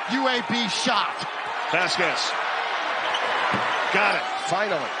every UAB shot. Vasquez. Got it.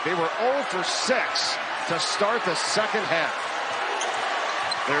 Finally. They were 0 for 6 to start the second half.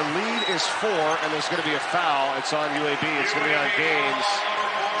 Their lead is 4, and there's going to be a foul. It's on UAB. It's going to be on Gaines.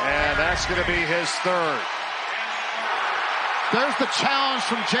 And that's going to be his third. There's the challenge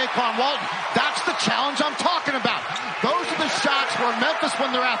from Jaquan Walton. That's the challenge I'm talking about. Those are the shots where Memphis,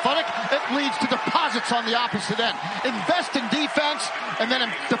 when they're athletic, it leads to deposits on the opposite end. Invest in defense and then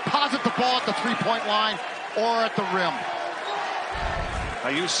deposit the ball at the three-point line or at the rim.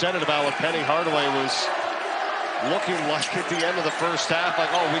 Now, you said it about what Penny Hardaway was looking like at the end of the first half.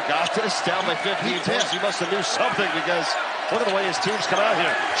 Like, oh, we got this, down by 15 points. He must have knew something, because look at the way his team's come out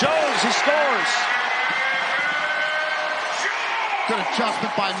here. Jones, he scores. Good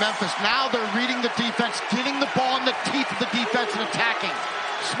adjustment by Memphis. Now they're reading the defense, getting the ball in the teeth of the defense and attacking.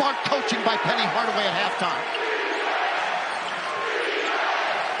 Smart coaching by Penny Hardaway at halftime.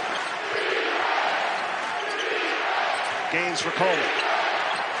 Gaines for Coleman.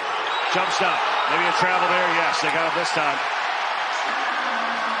 Jump stop. Maybe a travel there. Yes, they got it this time.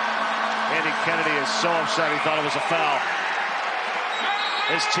 Andy Kennedy is so upset he thought it was a foul.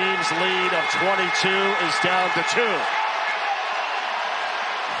 His team's lead of 22 is down to 2.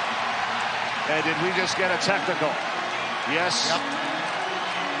 And did we just get a technical? Yes. Yep.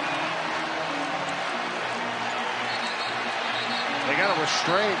 They got to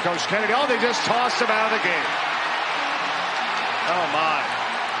restrain Coach Kennedy. Oh, they just tossed him out of the game. Oh, my.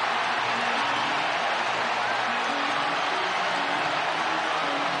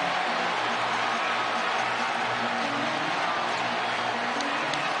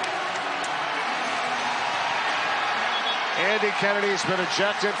 Andy Kennedy's been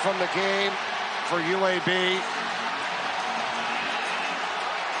ejected from the game for UAB.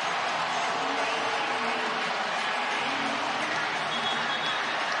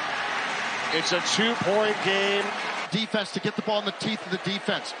 It's a 2-point game. Defense to get the ball in the teeth of the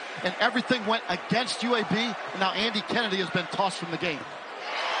defense. And everything went against UAB. And now Andy Kennedy has been tossed from the game.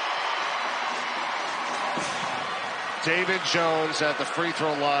 David Jones at the free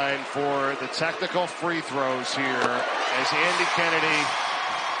throw line for the technical free throws here, as Andy Kennedy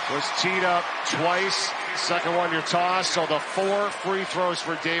was teed up twice. Second one, you're tossed. So the 4 free throws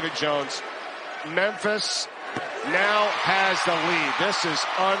for David Jones. Memphis now has the lead. This is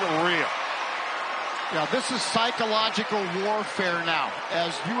unreal. Yeah, this is psychological warfare now,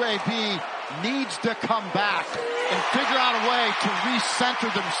 as UAB needs to come back and figure out a way to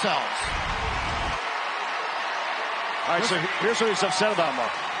recenter themselves. All right, so here's what he's upset about,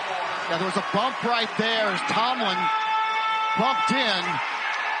 Mark. Yeah, there was a bump right there as Tomlin bumped in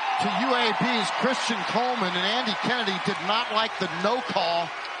to UAB's Christian Coleman, and Andy Kennedy did not like the no call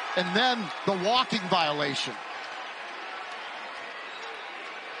and then the walking violation.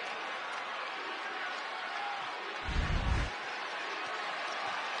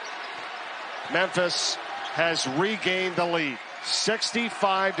 Memphis has regained the lead,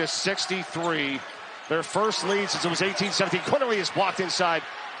 65-63. Their first lead since it was 18-17. Quinterly is blocked inside,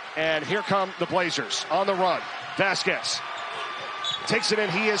 and here come the Blazers on the run. Vasquez takes it in.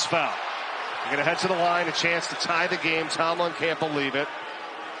 He is fouled. They're going to head to the line, a chance to tie the game. Tomlin can't believe it.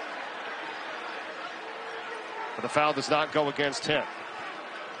 But the foul does not go against him.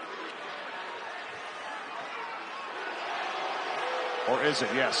 Or is it?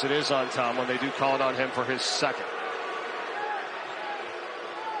 Yes, it is on Tomlin. They do call it on him for his second.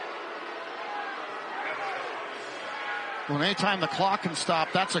 Well, anytime the clock can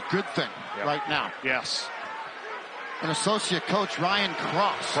stop, that's a good thing right now. Yes. And associate coach Ryan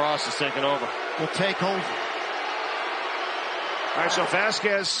Cross is taking over. Will take over. All right, so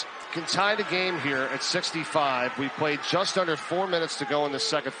Vasquez can tie the game here at 65. We played just under 4 minutes to go in the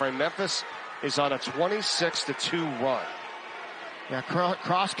second frame. Memphis is on a 26-2 run. Yeah,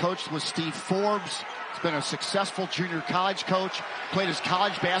 Cross coached with Steve Forbes. He's been a successful junior college coach. Played his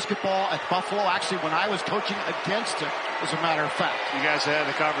college basketball at Buffalo. Actually, when I was coaching against him, as a matter of fact. You guys had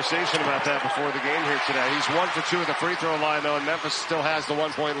a conversation about that before the game here today. He's 1 for 2 at the free throw line, though, and Memphis still has the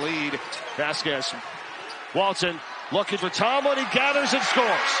 1-point lead. Vasquez. Walton looking for Tomlin. He gathers and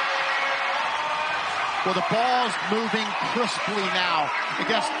scores. Well, the ball's moving crisply now. It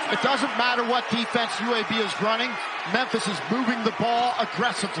doesn't matter what defense UAB is running. Memphis is moving the ball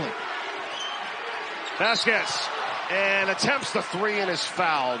aggressively. Vasquez and attempts the 3 and is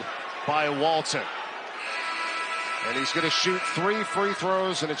fouled by Walton. And he's going to shoot 3 free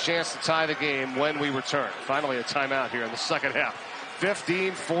throws and a chance to tie the game when we return. Finally a timeout here in the second half.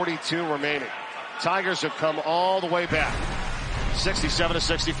 15:42 remaining. Tigers have come all the way back.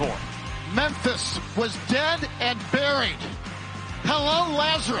 67-64. Memphis was dead and buried. Hello,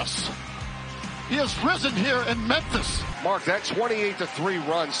 Lazarus. He has risen here in Memphis. Mark, that 28-3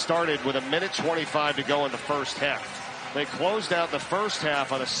 run started with 1:25 to go in the first half. They closed out the first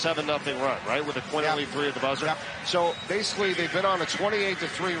half on a 7-0 run, right, with a Quinterly 3 at the buzzer. Yep. So basically they've been on a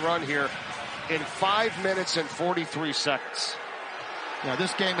 28-3 run here in 5 minutes and 43 seconds. Yeah,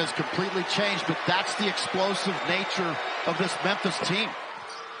 this game has completely changed, but that's the explosive nature of this Memphis team.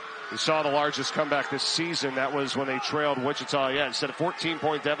 We saw the largest comeback this season. That was when they trailed Wichita. Yeah, instead of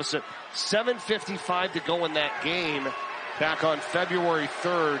 14-point deficit, 7:55 to go in that game back on February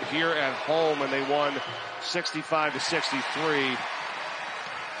 3rd here at home, and they won 65-63.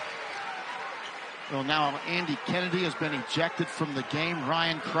 Well, now Andy Kennedy has been ejected from the game.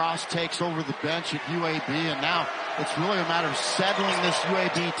 Ryan Cross takes over the bench at UAB, and now it's really a matter of settling this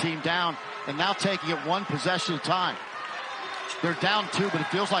UAB team down and now taking it one possession at a time. They're down 2, but it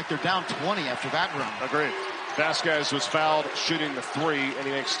feels like they're down 20 after that run. Agreed. Vasquez was fouled shooting the 3, and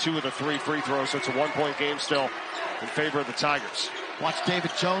he makes 2 of the 3 free throws, so it's a 1-point game still in favor of the Tigers. Watch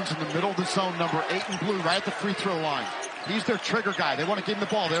David Jones in the middle of the zone, number 8 in blue, right at the free throw line. He's their trigger guy. They want to give him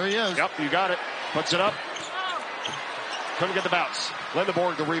the ball. There he is. Yep, you got it. Puts it up. Couldn't get the bounce.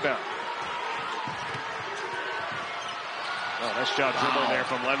 Lindeborg the rebound. Oh, nice job dribbling there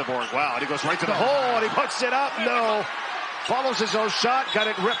from Lindeborg. Wow, and he goes right to the hole, and he puts it up. No. Follows his own shot, got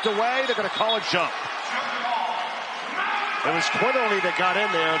it ripped away. They're going to call a jump. It was Quinterly that got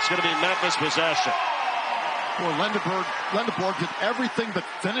in there. It's going to be Memphis possession. Boy, Lindeborg did everything but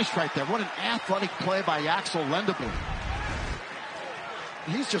finish right there. What an athletic play by Axel Lindeborg.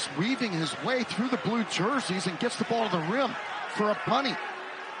 He's just weaving his way through the blue jerseys and gets the ball to the rim for a bunny.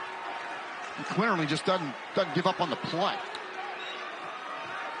 And Quinterly just doesn't give up on the play.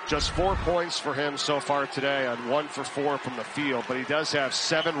 Just 4 points for him so far today on 1 for 4 from the field, but he does have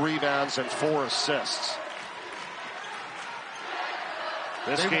 7 rebounds and 4 assists.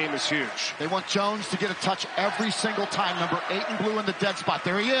 This game is huge. They want Jones to get a touch every single time. Number 8 in blue in the dead spot.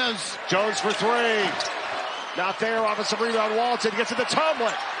 There he is. Jones for 3. Not there. Offensive rebound. Walton gets it to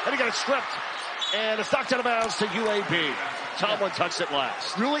Tomlin. And he got it stripped. And it's knocked out of bounds to UAB. Tomlin touched it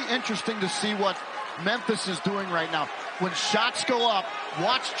last. Really interesting to see what Memphis is doing right now. When shots go up,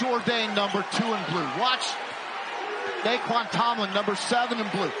 watch Jourdain, number 2 in blue. Watch Naquan Tomlin, number 7 in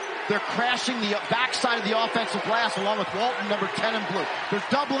blue. They're crashing the backside of the offensive glass along with Walton, number 10 in blue. They're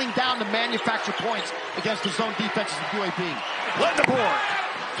doubling down to manufacture points against the zone defenses of UAB. Lindeborg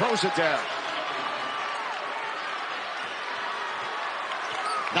throws it down.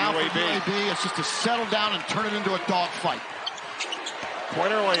 Now for UAB, it's just to settle down and turn it into a dogfight.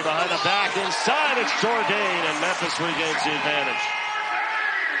 Quinterly behind the back inside. It's Jourdain, and Memphis regains the advantage.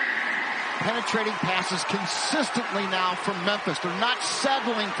 Penetrating passes consistently now from Memphis. They're not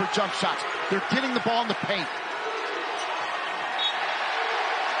settling for jump shots. They're getting the ball in the paint.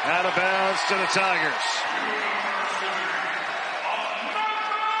 Out of bounds to the Tigers.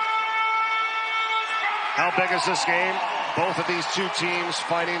 How big is this game? Both of these two teams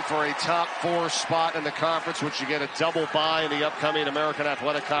fighting for a top 4 spot in the conference, which you get a double bye in the upcoming American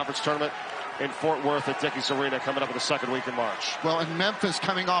Athletic Conference tournament in Fort Worth at Dickies Arena coming up in the second week in March. Well, in Memphis,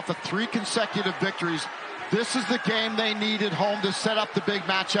 coming off of 3 consecutive victories, this is the game they need at home to set up the big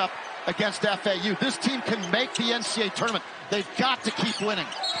matchup against FAU. This team can make the NCAA tournament. They've got to keep winning.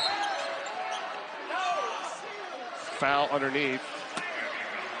 Foul underneath.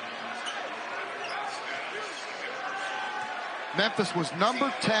 Memphis was number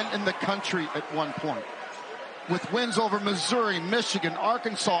 10 in the country at one point, with wins over Missouri, Michigan,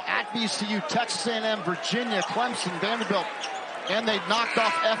 Arkansas, at VCU, Texas A&M, Virginia, Clemson, Vanderbilt, and they knocked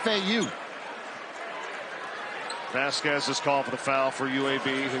off FAU. Vasquez is called for the foul for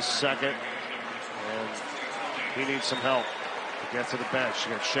UAB, his second, and he needs some help to get to the bench.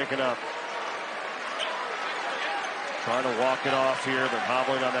 He got shaken up. Trying to walk it off here. They're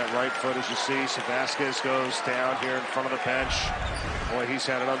hobbling on that right foot, as you see. So Vasquez goes down here in front of the bench. Boy, he's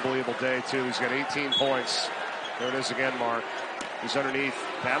had an unbelievable day, too. He's got 18 points. There it is again, Mark. He's underneath,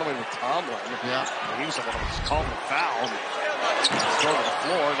 battling with Tomlin. Yeah. And he was the one that was called the foul. Throw to the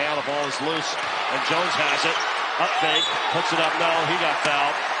floor. Now the ball is loose. And Jones has it. Up fake. Puts it up. No, he got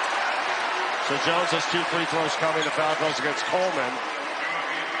fouled. So Jones has 2 free throws coming. The foul goes against Coleman.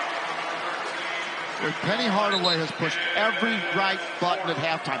 Penny Hardaway has pushed every right button at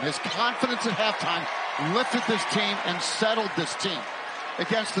halftime. His confidence at halftime lifted this team and settled this team.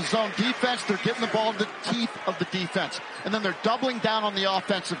 against the zone defense. They're getting the ball in the teeth of the defense. And then they're doubling down on the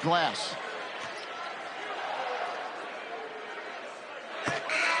offensive glass.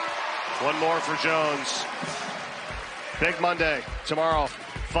 One more for Jones. Big Monday tomorrow.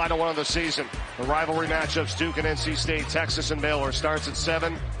 Final one of the season. The rivalry matchups, Duke and NC State, Texas and Baylor, starts at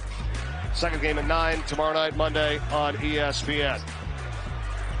 7. Second game at 9. Tomorrow night, Monday on ESPN.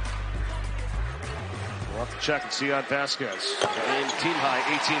 We'll have to check and see on Vasquez. The game team high,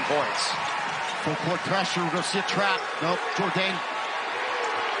 18 points. Full court pressure. We're going to see a trap. Nope. Jourdain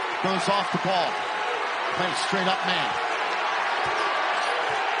goes off the ball. Playing straight up man.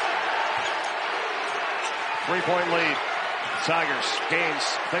 3-point lead. Tigers. Gaines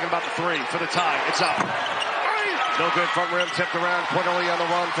thinking about the 3 for the tie. It's up. No good. Front rim tipped around. Quinerly on the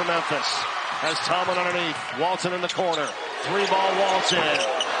run for Memphis. Has Tomlin underneath. Walton in the corner. 3-ball Walton.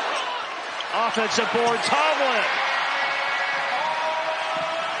 Offensive board. Tomlin.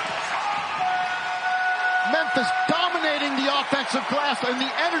 Memphis dominating the offensive glass, and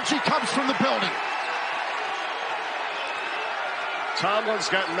the energy comes from the building. Tomlin's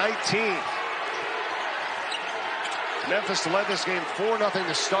got 19. Memphis led this game 4-0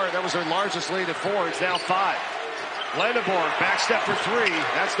 to start. That was their largest lead at 4. It's now 5. Landenborg, back step for 3.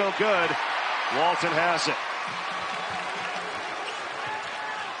 That's no good. Walton has it.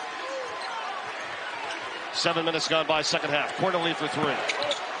 Seven minutes gone by, second half. Quinerly for 3.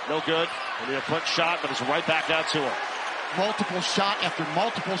 No good. It'll be a quick shot, but it's right back out to him. Multiple shot after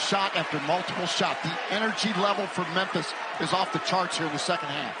multiple shot after multiple shot. The energy level for Memphis is off the charts here in the second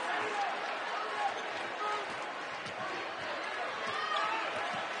half.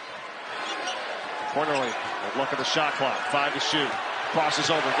 Quinerly, look at the shot clock. 5 to shoot. Crosses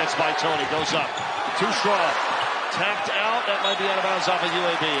over, gets by Tony, goes up. Too strong. Tapped out. That might be out of bounds off of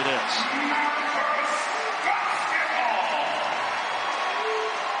UAB. It is.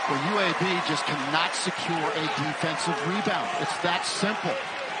 Well, UAB just cannot secure a defensive rebound. It's that simple.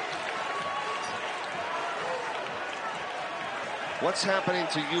 What's happening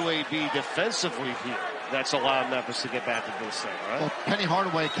to UAB defensively here that's allowed Memphis to get back to this thing, right? Well, Penny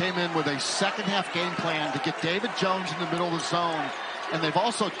Hardaway came in with a second-half game plan to get David Jones in the middle of the zone, and they've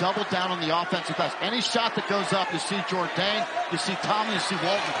also doubled down on the offensive glass. Any shot that goes up, you see Jourdain, you see Tomlin, you see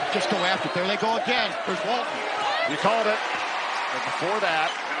Walton, just go after it. There they go again. There's Walton. You called it. But before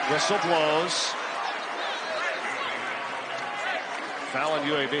that, whistle blows. Foul on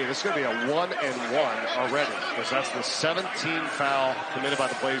UAB. This is going to be a 1-1 already, because that's the 17th foul committed by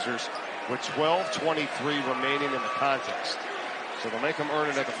the Blazers with 12:23 remaining in the contest. So they'll make them earn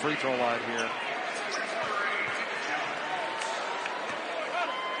it at the free throw line here.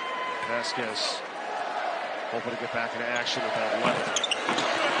 Vasquez hoping to get back into action with that left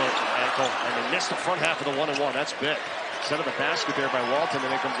foot and ankle, and they missed the front half of the 1-1. That's big. Set of the basket there by Walton,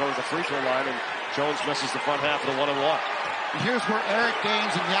 and then comes over the free throw line, and Jones misses the front half of the 1-1. Here's where Eric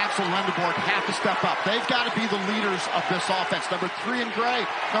Gaines and Axel Landenborg have to step up. They've got to be the leaders of this offense. Number 3 in gray,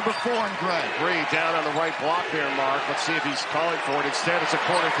 number 4 in gray. 3 down on the right block there, Mark. Let's see if he's calling for it. Instead, it's a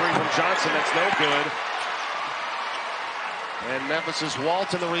corner 3 from Johnson. That's no good. And Memphis'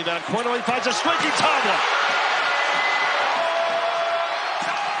 Walton the rebound. Quinerly finds a streaky Tomlin.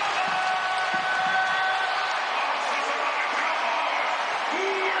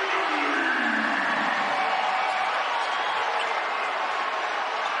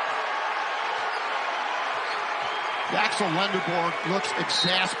 Axel Landenborg looks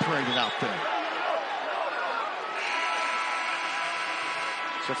exasperated out there.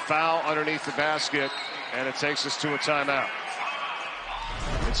 It's a foul underneath the basket, and it takes us to a timeout.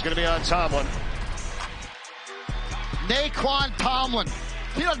 It's going to be on Tomlin. Naquan Tomlin.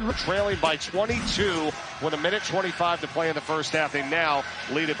 He doesn't trailing by 22 with 1:25 to play in the first half. They now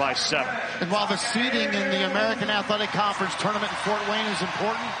lead it by 7. And while the seeding in the American Athletic Conference tournament in Fort Wayne is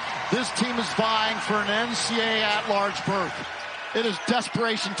important, this team is vying for an NCAA at-large berth. It is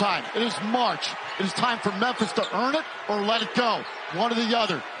desperation time. It is March. It is time for Memphis to earn it or let it go. One or the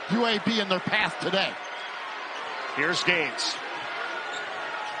other. UAB in their path today. Here's Gaines.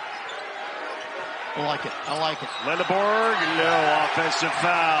 I like it. I like it. Landenborg, no offensive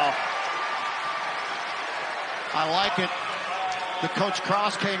foul. I like it. The Coach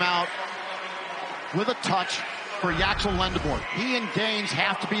Cross came out with a touch for Axel Landenborg. He and Gaines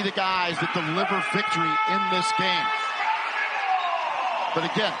have to be the guys that deliver victory in this game. But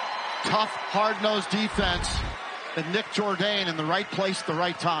again, tough, hard-nosed defense, and Nick Jourdain in the right place at the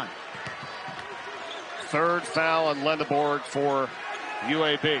right time. Third foul on Landenborg for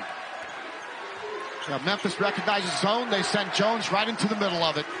UAB. Now Memphis recognizes zone. They send Jones right into the middle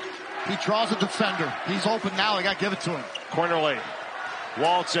of it. He draws a defender. He's open now. They got to give it to him. Quinerly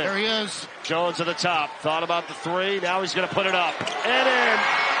Walton. There he is. Jones at the top. Thought about the three. Now he's going to put it up. And in.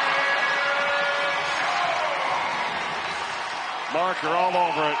 Marker all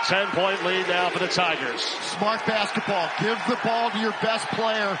over it. 10-point lead now for the Tigers. Smart basketball. Give the ball to your best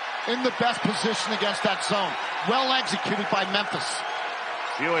player in the best position against that zone. Well executed by Memphis.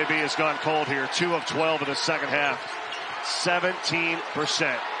 UAB has gone cold here. 2 of 12 in the second half.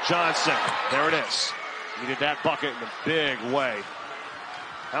 17%. Johnson. There it is. Needed that bucket in a big way.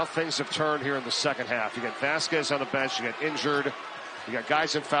 How things have turned here in the second half. You got Vasquez on the bench. You got injured. You got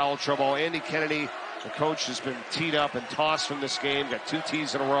guys in foul trouble. Andy Kennedy, the coach, has been teed up and tossed from this game. Got 2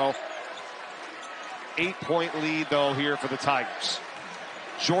 tees in a row. 8-point lead, though, here for the Tigers.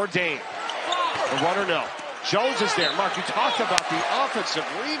 Jourdain. The runner, no. Jones is there. Mark, you talked about the offensive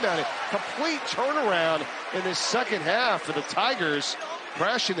rebounding. Complete turnaround in this second half for the Tigers,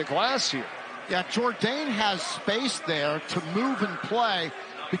 crashing the glass here. Yeah, Jourdain has space there to move and play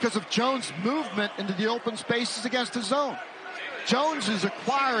because of Jones' movement into the open spaces against the zone. Jones is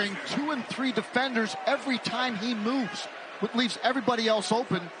acquiring 2 and 3 defenders every time he moves, which leaves everybody else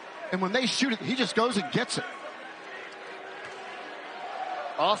open. And when they shoot it, he just goes and gets it.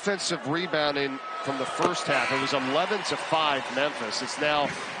 Offensive rebounding from the first half. It was 11-5 Memphis. It's now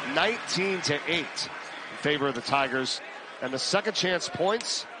 19-8 in favor of the Tigers. And the second chance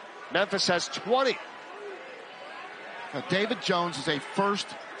points, Memphis has 20. Now, David Jones is a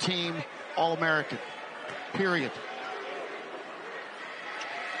first-team All-American, period.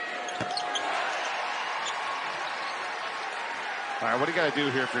 All right, what do you got to do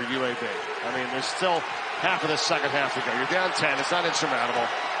here for UAB? I mean, there's still half of the second half to go. You're down 10. It's not insurmountable.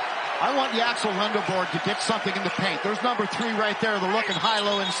 I want Yaxel Lendeborg to get something in the paint. There's number 3 right there. They're looking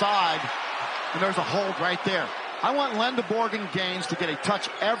high-low inside, and there's a hold right there. I want Lendeborg and Gaines to get a touch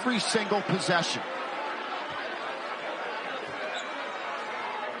every single possession.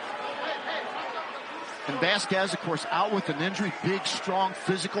 And Vasquez, of course, out with an injury. Big, strong,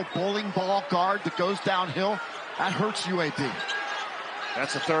 physical bowling ball guard that goes downhill. That hurts UAB.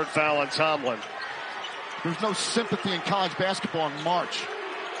 That's the 3rd foul on Tomlin. There's no sympathy in college basketball in March.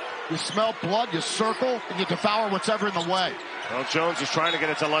 You smell blood, you circle, and you devour what's ever in the way. Well, Jones is trying to get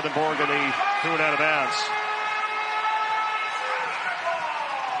it to Lendeborg, and he threw it out of bounds.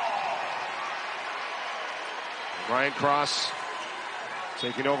 Ryan Cross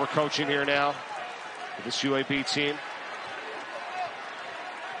taking over coaching here now for this UAB team.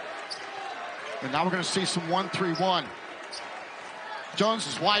 And now we're going to see some 1-3-1. Jones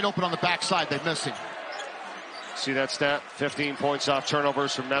is wide open on the backside. They miss him. See that stat? 15 points off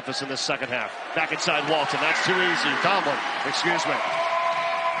turnovers from Memphis in the second half. Back inside Walton. That's too easy. Tomlin, excuse me.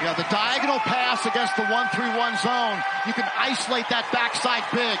 Yeah, the diagonal pass against the 1-3-1 zone. You can isolate that backside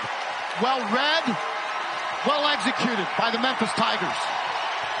big. Well read, well executed by the Memphis Tigers.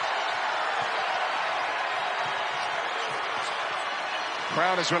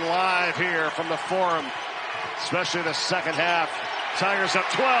 Crowd has been live here from the Forum, especially the second half. Tigers up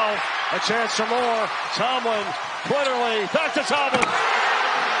 12. A chance for more. Tomlin, Quinterly, back to Tomlin.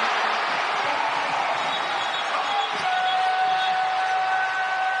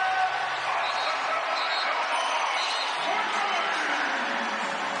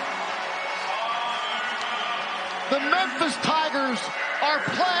 The Memphis Tigers are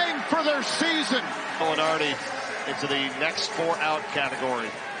playing for their season. Lenardi into the next 4-out category.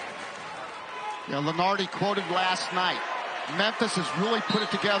 Yeah, Lenardi quoted last night. Memphis has really put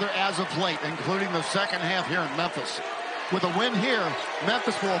it together as of late, including the second half here in Memphis. With a win here,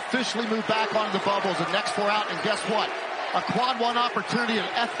 Memphis will officially move back onto the bubble as the next 4 out. And guess what? A quad 1 opportunity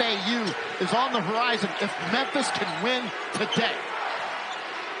at FAU is on the horizon if Memphis can win today.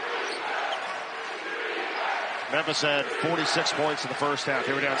 Memphis had 46 points in the first half.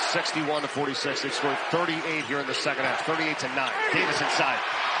 They were down 61-46. They scored 38 here in the second half, 38-9. Davis inside.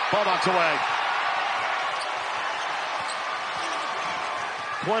 Ball knocked away.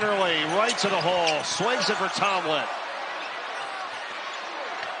 Quinterly right to the hole. Swings it for Tomlin.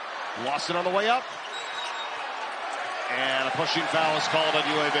 Lost it on the way up. And a pushing foul is called on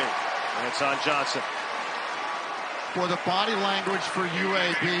UAB. And it's on Johnson. For the body language for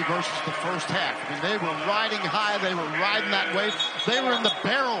UAB versus the first half. I mean, they were riding high. They were riding that wave. They were in the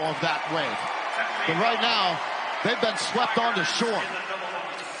barrel of that wave. But right now, they've been swept onto shore.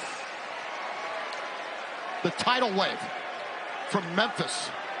 The tidal wave from Memphis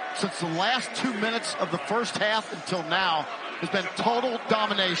since the last 2 minutes of the first half until now has been total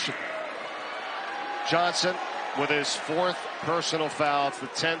domination. Johnson with his 4th personal foul. It's the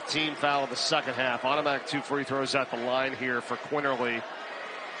 10th team foul of the second half. Automatic 2 free throws at the line here for Quinterly.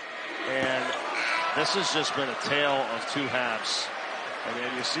 And this has just been a tale of 2 halves.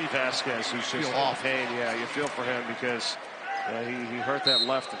 And you see Vasquez, who's just in pain. Yeah, you feel for him because he hurt that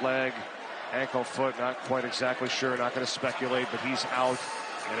left leg, ankle, foot. Not quite exactly sure. Not going to speculate, but he's out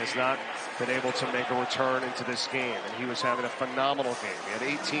and has not been able to make a return into this game. And he was having a phenomenal game. He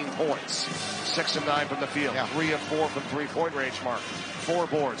had 18 points, 6 of 9 from the field, 3 of 4 from three-point range mark, 4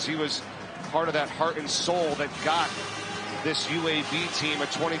 boards. He was part of that heart and soul that got this UAB team a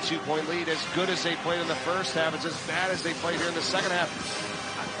 22-point lead. As good as they played in the first half, it's as bad as they played here in the second half.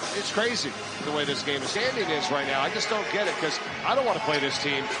 It's crazy the way this game is standing is right now. I just don't get it because I don't want to play this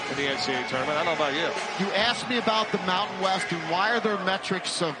team in the NCAA tournament. I don't know about you. You asked me about the Mountain West and why are their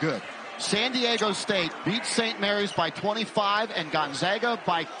metrics so good. San Diego State beat St. Mary's by 25 and Gonzaga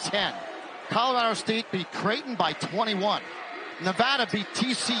by 10. Colorado State beat Creighton by 21. Nevada beat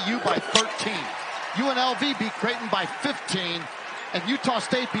TCU by 13. UNLV beat Creighton by 15. And Utah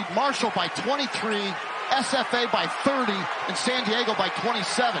State beat Marshall by 23. SFA by 30 and San Diego by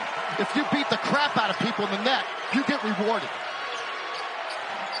 27. If you beat the crap out of people in the net, you get rewarded.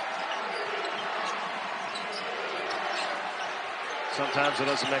 Sometimes it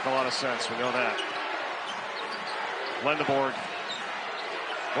doesn't make a lot of sense. We know that. Lendeborg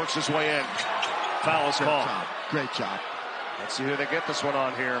works his way in. Foul is called. Great job. Let's see who they get this one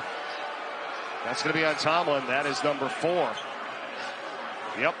on here. That's going to be on Tomlin. That is number 4.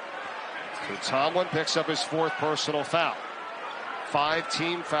 Yep. So Tomlin picks up his 4th personal foul. 5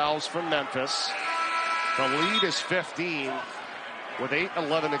 team fouls from Memphis. The lead is 15 with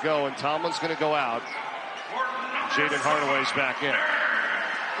 8:11 to go, and Tomlin's going to go out. Jaden Hardaway's back in.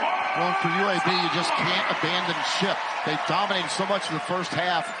 Well, for UAB, you just can't abandon ship. They dominated so much in the first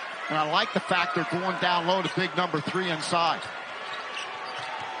half, and I like the fact they're going down low to big number 3 inside.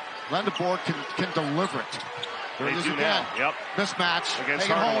 Lendeborg can deliver it. There it is again. Yep. Mismatch against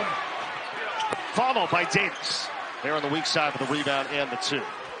Hardaway. Followed by Davis. They're on the weak side for the rebound and the 2.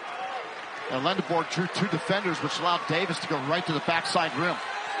 And Lendeborg drew 2 defenders, which allowed Davis to go right to the backside rim.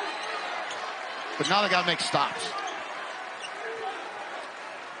 But now they got to make stops.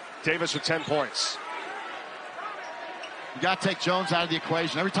 Davis with 10 points. You got to take Jones out of the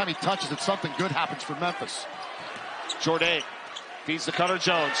equation. Every time he touches it, something good happens for Memphis. Jourdain feeds the cutter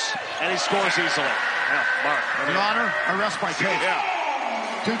Jones, and he scores easily. Yeah, Mark. Your Honor, arrest my case. Yeah.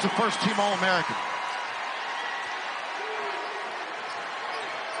 Dude's a first-team All-American.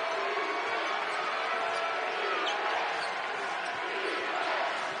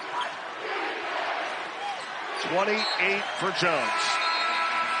 .28 for Jones.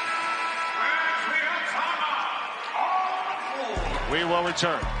 We will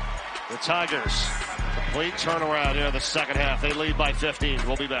return. The Tigers, complete turnaround here in the second half. They lead by 15.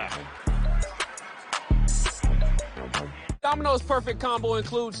 We'll be back. Domino's Perfect Combo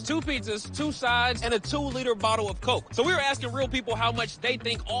includes 2 pizzas, 2 sides, and a 2-liter bottle of Coke. So we were asking real people how much they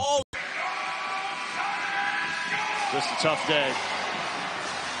think all... Just a tough day.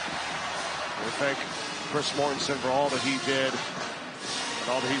 We thank Chris Mortensen for all that he did and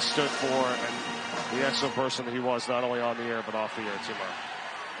all that he stood for and the excellent person that he was, not only on the air but off the air too,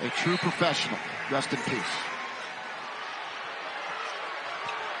 Mark. A true professional. Rest in peace.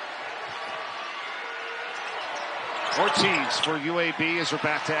 Ortiz for UAB as we're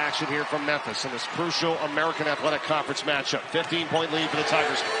back to action here from Memphis in this crucial American Athletic Conference matchup. 15-point lead for the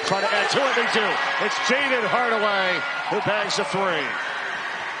Tigers. Trying to add to it, they do. It's Jaden Hardaway who bags a 3.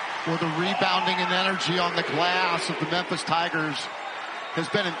 Well, the rebounding and energy on the glass of the Memphis Tigers has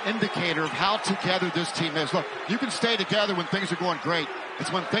been an indicator of how together this team is. Look, you can stay together when things are going great.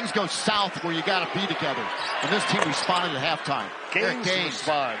 It's when things go south where you got to be together. And this team responded at halftime. Gaines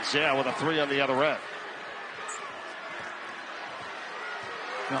responds, yeah, with a 3 on the other end.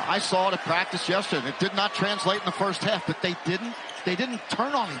 Now, I saw it at practice yesterday. It did not translate in the first half, but they didn't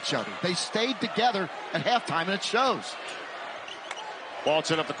turn on each other. They stayed together at halftime, and it shows.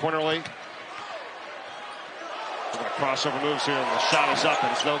 Walton up the corner lane. We're going to crossover moves here, and the shot is up,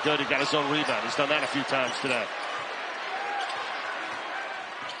 and it's no good. He got his own rebound. He's done that a few times today.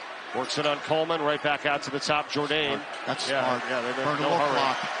 Works it on Coleman, right back out to the top. Jourdain. That's smart. Yeah, they've been Burn no hurry.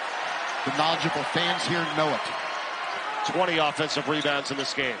 clock. The knowledgeable fans here know it. 20 offensive rebounds in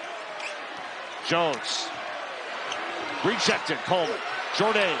this game. Jones. Rejected. Coleman.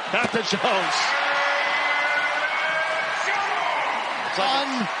 Jourdain. Back to Jones.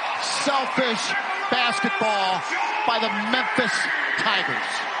 Unselfish basketball by the Memphis Tigers.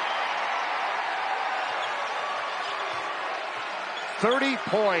 30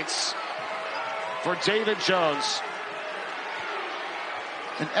 points for David Jones.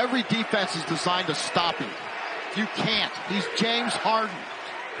 And every defense is designed to stop him. You can't. He's James Harden,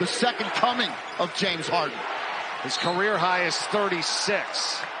 the second coming of James Harden. His career high is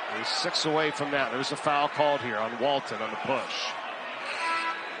 36. He's 6 away from that. There's a foul called here on Walton on the push.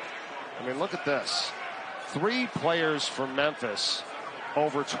 I mean, look at this. 3 players for Memphis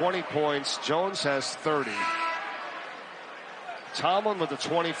over 20 points. Jones has 30. Tomlin with the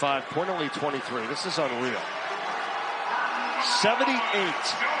 25, Quinterly 23. This is unreal. 78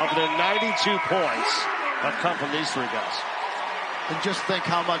 of their 92 points have come from these 3 guys. And just think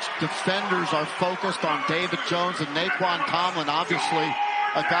how much defenders are focused on David Jones and Naquan Tomlin. Obviously,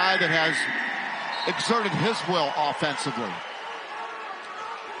 a guy that has exerted his will offensively.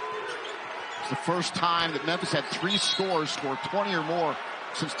 It's the first time that Memphis had 3 scorers score 20 or more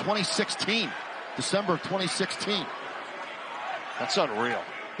since 2016, December of 2016. That's unreal.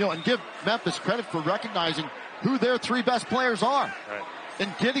 You know, and give Memphis credit for recognizing who their 3 best players are. Right.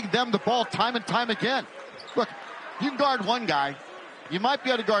 And getting them the ball time and time again. Look, you can guard 1 guy. You might be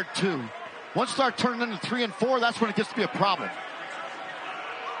able to guard 2. Once you start turning into 3 and 4, that's when it gets to be a problem.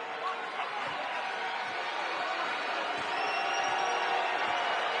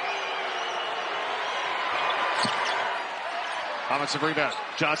 Offensive rebound.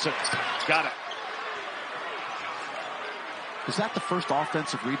 Johnson got it. Is that the first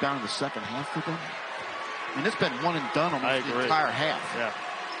offensive rebound in the second half for them? I mean, it's been one and done almost the entire half. Yeah.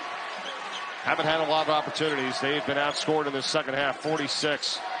 Haven't had a lot of opportunities. They've been outscored in the second half,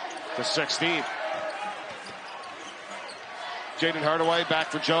 46-16. Jaden Hardaway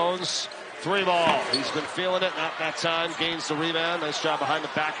back for Jones. 3 ball. He's been feeling it. Not that time. Gains the rebound. Nice job behind the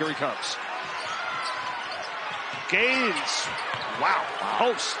back. Here he comes. Gaines. Wow.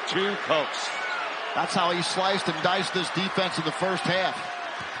 Coast to coast. That's how he sliced and diced this defense in the first half.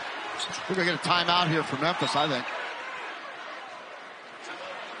 We're going to get a timeout here for Memphis, I think.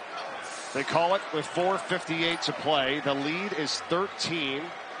 They call it with 4:58 to play. The lead is 13.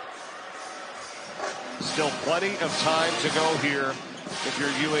 Still plenty of time to go here if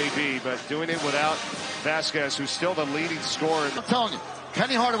you're UAB, but doing it without Vasquez, who's still the leading scorer. I'm telling you,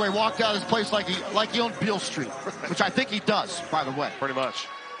 Penny Hardaway walked out of his place like he owned Beale Street, which I think he does, by the way. Pretty much.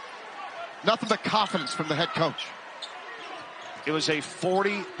 Nothing but confidence from the head coach. It was a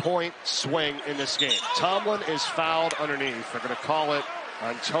 40-point swing in this game. Tomlin is fouled underneath. They're going to call it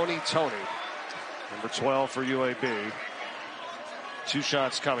on Tony, number 12 for UAB. 2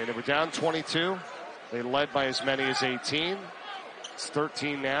 shots coming. They were down 22. They led by as many as 18. It's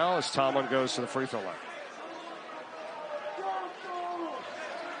 13 now as Tomlin goes to the free throw line.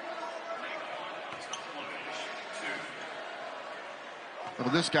 Well,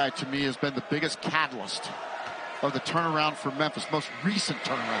 this guy, to me, has been the biggest catalyst of the turnaround for Memphis, most recent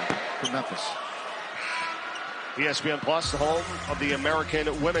turnaround for Memphis. ESPN Plus, the home of the American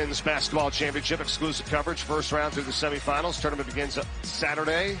Women's Basketball Championship. Exclusive coverage, first round through the semifinals. Tournament begins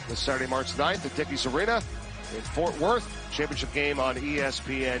Saturday, March 9th at Dickies Arena in Fort Worth. Championship game on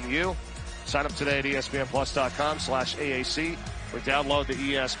ESPNU. Sign up today at ESPNplus.com/AAC or download the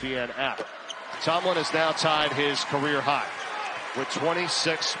ESPN app. Tomlin has now tied his career high with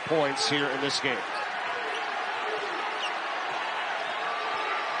 26 points here in this game.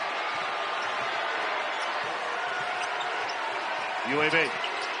 UAB.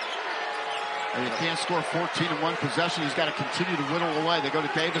 And he can't score 14 in one possession. He's got to continue to whittle away. They go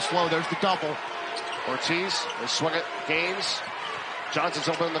to Davis low. There's the double. Ortiz, they swing it. Gaines. Johnson's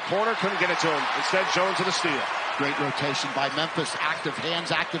open in the corner. Couldn't get it to him. Instead, Jones with a steal. Great rotation by Memphis. Active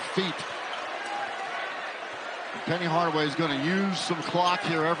hands, active feet. And Penny Hardaway is going to use some clock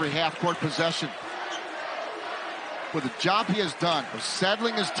here every half-court possession. With the job he has done of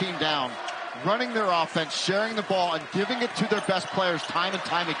settling his team down, running their offense, sharing the ball, and giving it to their best players time and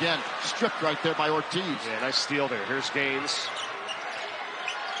time again. Stripped right there by Ortiz. Yeah, nice steal there. Here's Gaines.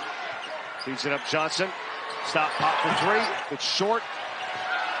 Feeds it up Johnson. Stop, pop for 3. It's short.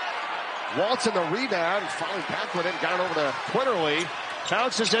 Walton the rebound. Falling back with it. Got it over to Quinterly.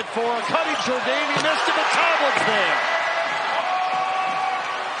 Bounces it for a cutting Jourdain. He missed it, but Tomlin's there.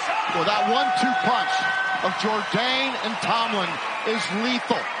 Well, that 1-2 punch of Jourdain and Tomlin is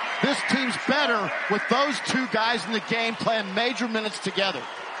lethal. This team's better with those 2 guys in the game playing major minutes together.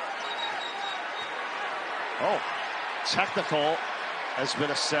 Oh, technical has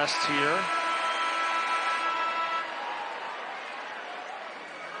been assessed here.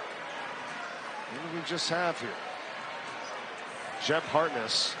 What do we just have here? Jeb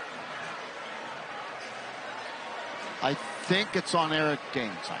Hartness. I think it's on Eric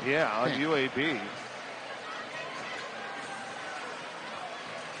Gaines. Yeah, on UAB.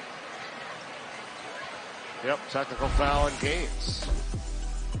 Yep, technical foul and Gaines.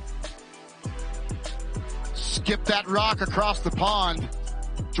 Skip that rock across the pond.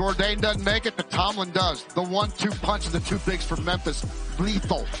 Jourdain doesn't make it, but Tomlin does. The 1-2 punch of the two bigs for Memphis.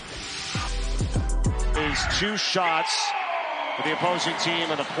 Lethal. Is 2 shots for the opposing team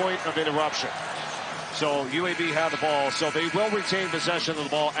at the point of interruption. So UAB had the ball, so they will retain possession of the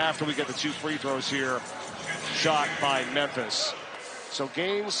ball after we get the 2 free throws here shot by Memphis. So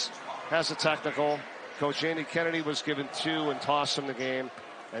Gaines has a technical. Coach Andy Kennedy was given 2 and tossed him the game.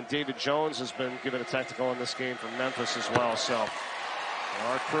 And David Jones has been given a technical in this game from Memphis as well. So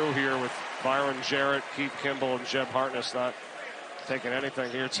our crew here with Byron Jarrett, Keith Kimball, and Jeb Hartness not taking anything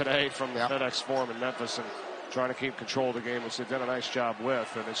here today from the FedEx Forum in Memphis and trying to keep control of the game, which they've done a nice job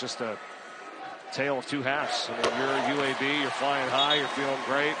with. And it's just a tale of 2 halves. I mean, you're UAB, you're flying high, you're feeling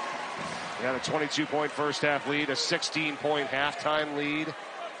great. You had a 22-point first half lead, a 16-point halftime lead.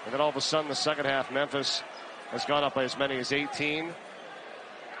 And then all of a sudden, the second half, Memphis has gone up by as many as 18. And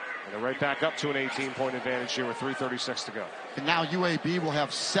they're right back up to an 18-point advantage here with 3:36 to go. And now UAB will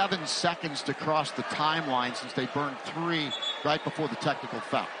have 7 seconds to cross the timeline since they burned 3 right before the technical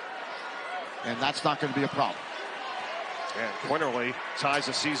foul. And that's not going to be a problem. And Quinterly ties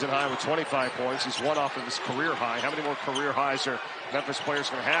a season high with 25 points. He's 1 off of his career high. How many more career highs are Memphis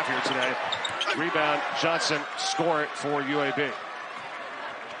players going to have here today? Rebound, Johnson, score it for UAB.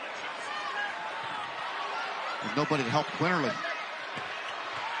 And nobody to help Quinterly.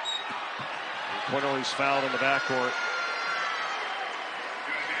 Quinterly's fouled in the backcourt.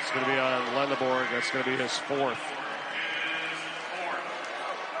 It's going to be on Lendeborg. That's going to be his 4th.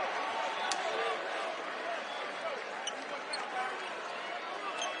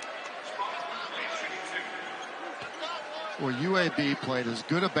 Well, UAB played as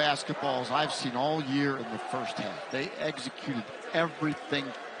good a basketball as I've seen all year in the first half. They executed everything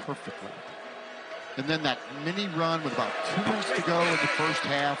perfectly. And then that mini run with about 2 minutes to go in the first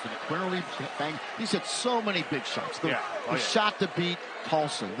half, and Quinterly banged. He's hit so many big shots. The shot to beat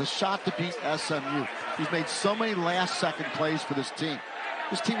Tulsa, the shot to beat SMU. He's made so many last-second plays for this team.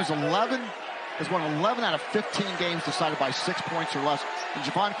 This team has won 11 out of 15 games decided by 6 points or less. And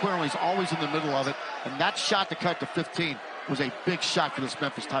Javon Quinterly's always in the middle of it. And that shot to cut to 15 was a big shot for this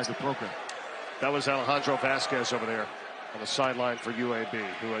Memphis Tiger program. That was Alejandro Vasquez over there on the sideline for UAB,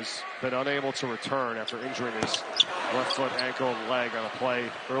 who has been unable to return after injuring his left foot, ankle, and leg on a play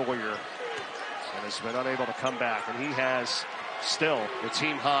earlier, and has been unable to come back. And he has still the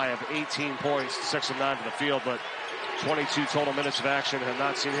team high of 18 points, 6 of 9 to the field, but 22 total minutes of action. Have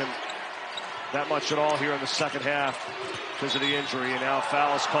not seen him that much at all here in the second half because of the injury. And now a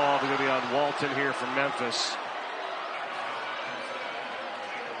foul is called. They're going to be on Walton here from Memphis.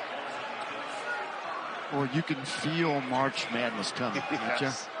 Or you can feel March Madness coming, can't you?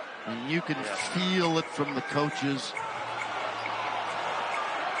 And you can feel it from the coaches.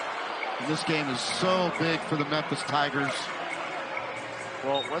 And this game is so big for the Memphis Tigers.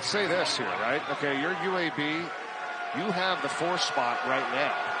 Well, let's say this here, right? Okay, you're UAB. You have the 4 spot right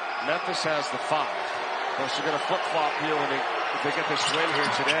now. Memphis has the 5. Of course, they're going to flip-flop here if they get this win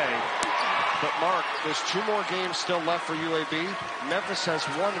here today. But, Mark, there's 2 more games still left for UAB. Memphis has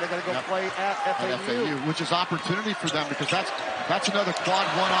 1, and they're going to go play at FAU. Which is opportunity for them because that's another quad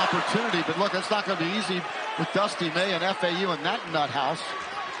 1 opportunity. But, look, that's not going to be easy with Dusty May and FAU in that nut house.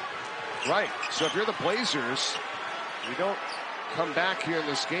 Right. So if you're the Blazers, you don't come back here in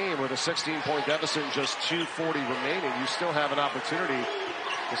this game with a 16-point deficit and just 2:40 remaining. You still have an opportunity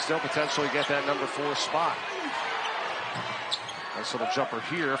to still potentially get that number 4 spot. Nice little jumper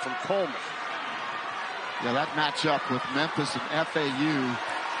here from Coleman. Yeah, that matchup with Memphis and FAU,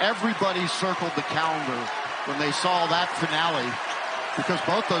 everybody circled the calendar when they saw that finale because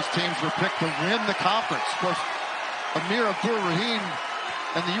both those teams were picked to win the conference. Of course, Amir Abdur-Rahim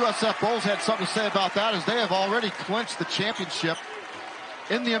and the USF Bulls had something to say about that as they have already clinched the championship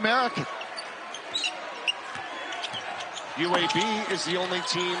in the American. UAB is the only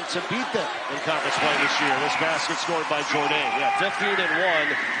team to beat them in conference play this year. This basket scored by Jourdain. Yeah, 15-1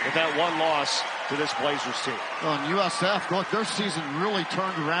 with that 1 loss to this Blazers team. Well, and USF, look, their season really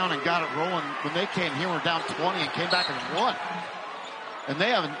turned around and got it rolling. When they came here, we're down 20 and came back and won. And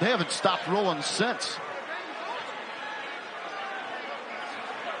they haven't stopped rolling since.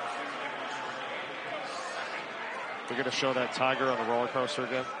 We're going to show that tiger on the roller coaster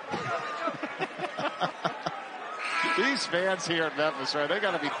again. These fans here in Memphis, right, they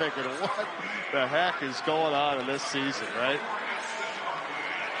got to be thinking, what the heck is going on in this season, right?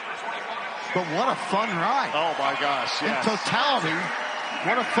 But what a fun ride. Oh, my gosh, yes. In totality,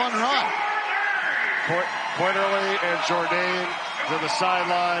 what a fun ride. Quinterly and Jourdain to the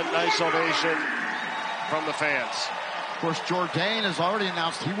sideline. Nice ovation from the fans. Of course, Jourdain has already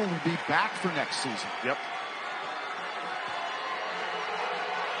announced he will be back for next season. Yep.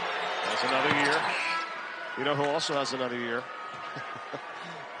 Has another year. You know who also has another year?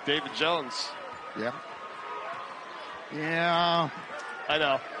 David Jones. Yeah. Yeah. I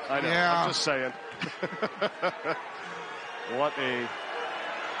know. Yeah. I'm just saying. What a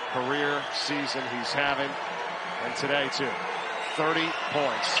career season he's having. And today, too. 30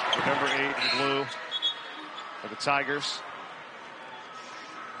 points. The number 8 in blue for the Tigers.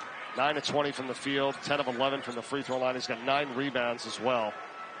 9 of 20 from the field. 10 of 11 from the free throw line. He's got 9 rebounds as well.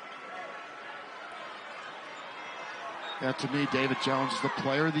 Yeah, to me, David Jones is the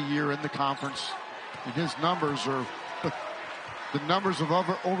player of the year in the conference. And his numbers are the numbers of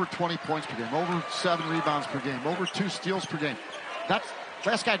over 20 points per game, over 7 rebounds per game, over 2 steals per game. That's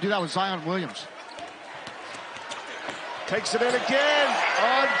last guy to do that was Zion Williams. Takes it in again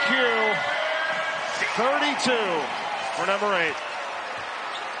on cue. 32 for number 8.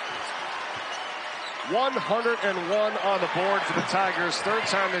 101 on the board for the Tigers. Third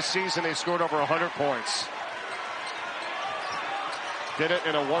time this season they scored over 100 points. Did it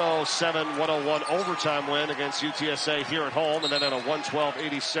in a 107-101 overtime win against UTSA here at home, and then in a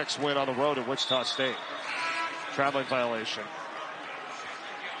 112-86 win on the road at Wichita State. Traveling violation.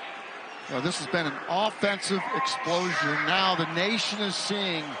 Well, this has been an offensive explosion. Now the nation is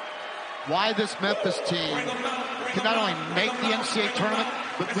seeing why this Memphis team can not only make the NCAA tournament,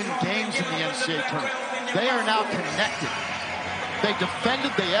 but win games in the NCAA tournament. They are now connected. They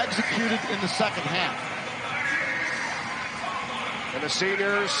defended, they executed in the second half. And the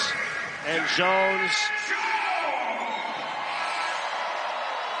seniors and Jones.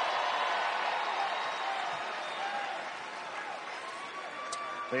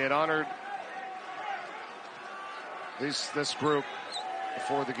 They had honored this group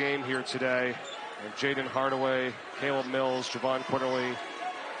before the game here today. And Jaden Hardaway, Caleb Mills, Javon Quinterly,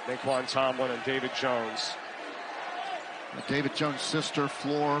 Naquan Tomlin, and David Jones. David Jones' sister,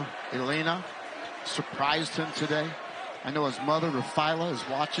 Flor Elena, surprised him today. I know his mother, Rafila, is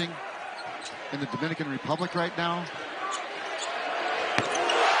watching in the Dominican Republic right now.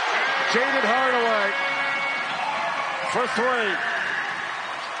 Jaden Hardaway for 3.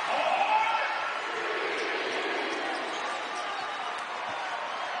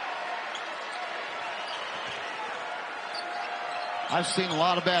 I've seen a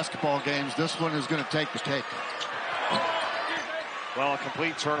lot of basketball games. This one is going to take the cake. Well, a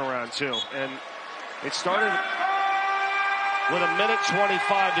complete turnaround, too. And it started with a minute 25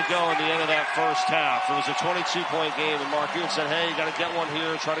 to go in the end of that first half. It was a 22-point game, and Mark, you had said, hey, you got to get one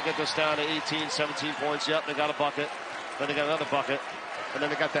here, try to get this down to 18, 17 points. Yep, they got a bucket. Then they got another bucket. And then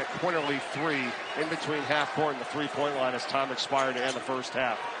they got that Quinterly 3 in between half court and the three-point line as time expired to end the first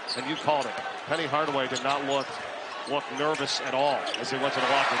half. And you called it. Penny Hardaway did not look nervous at all as he went to the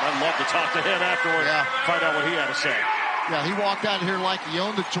locker room. I'd love to talk to him afterwards, find out what he had to say. Yeah, he walked out here like he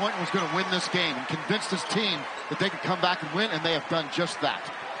owned the joint and was going to win this game and convinced his team that they could come back and win, and they have done just that.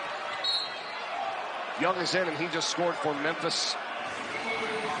 Young is in, and he just scored for Memphis.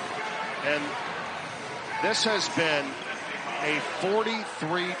 And this has been a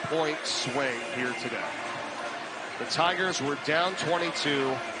 43-point swing here today. The Tigers were down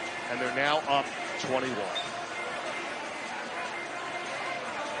 22, and they're now up 21.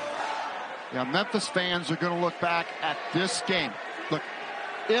 Yeah, Memphis fans are going to look back at this game. Look,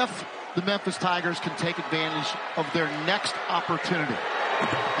 if the Memphis Tigers can take advantage of their next opportunity,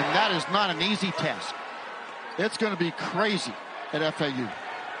 and that is not an easy task, it's going to be crazy at FAU.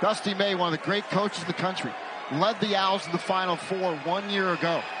 Dusty May, one of the great coaches in the country, led the Owls to the Final Four 1 year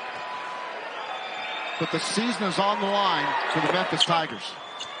ago. But the season is on the line for the Memphis Tigers.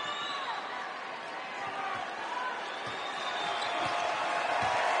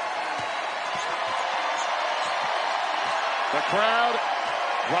 The crowd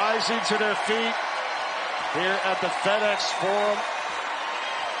rising to their feet here at the FedEx Forum,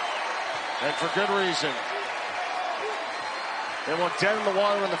 and for good reason. They went dead in the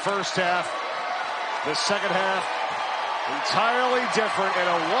water in the first half. The second half, entirely different in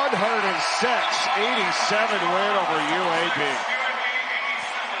a 106-87 win over UAB.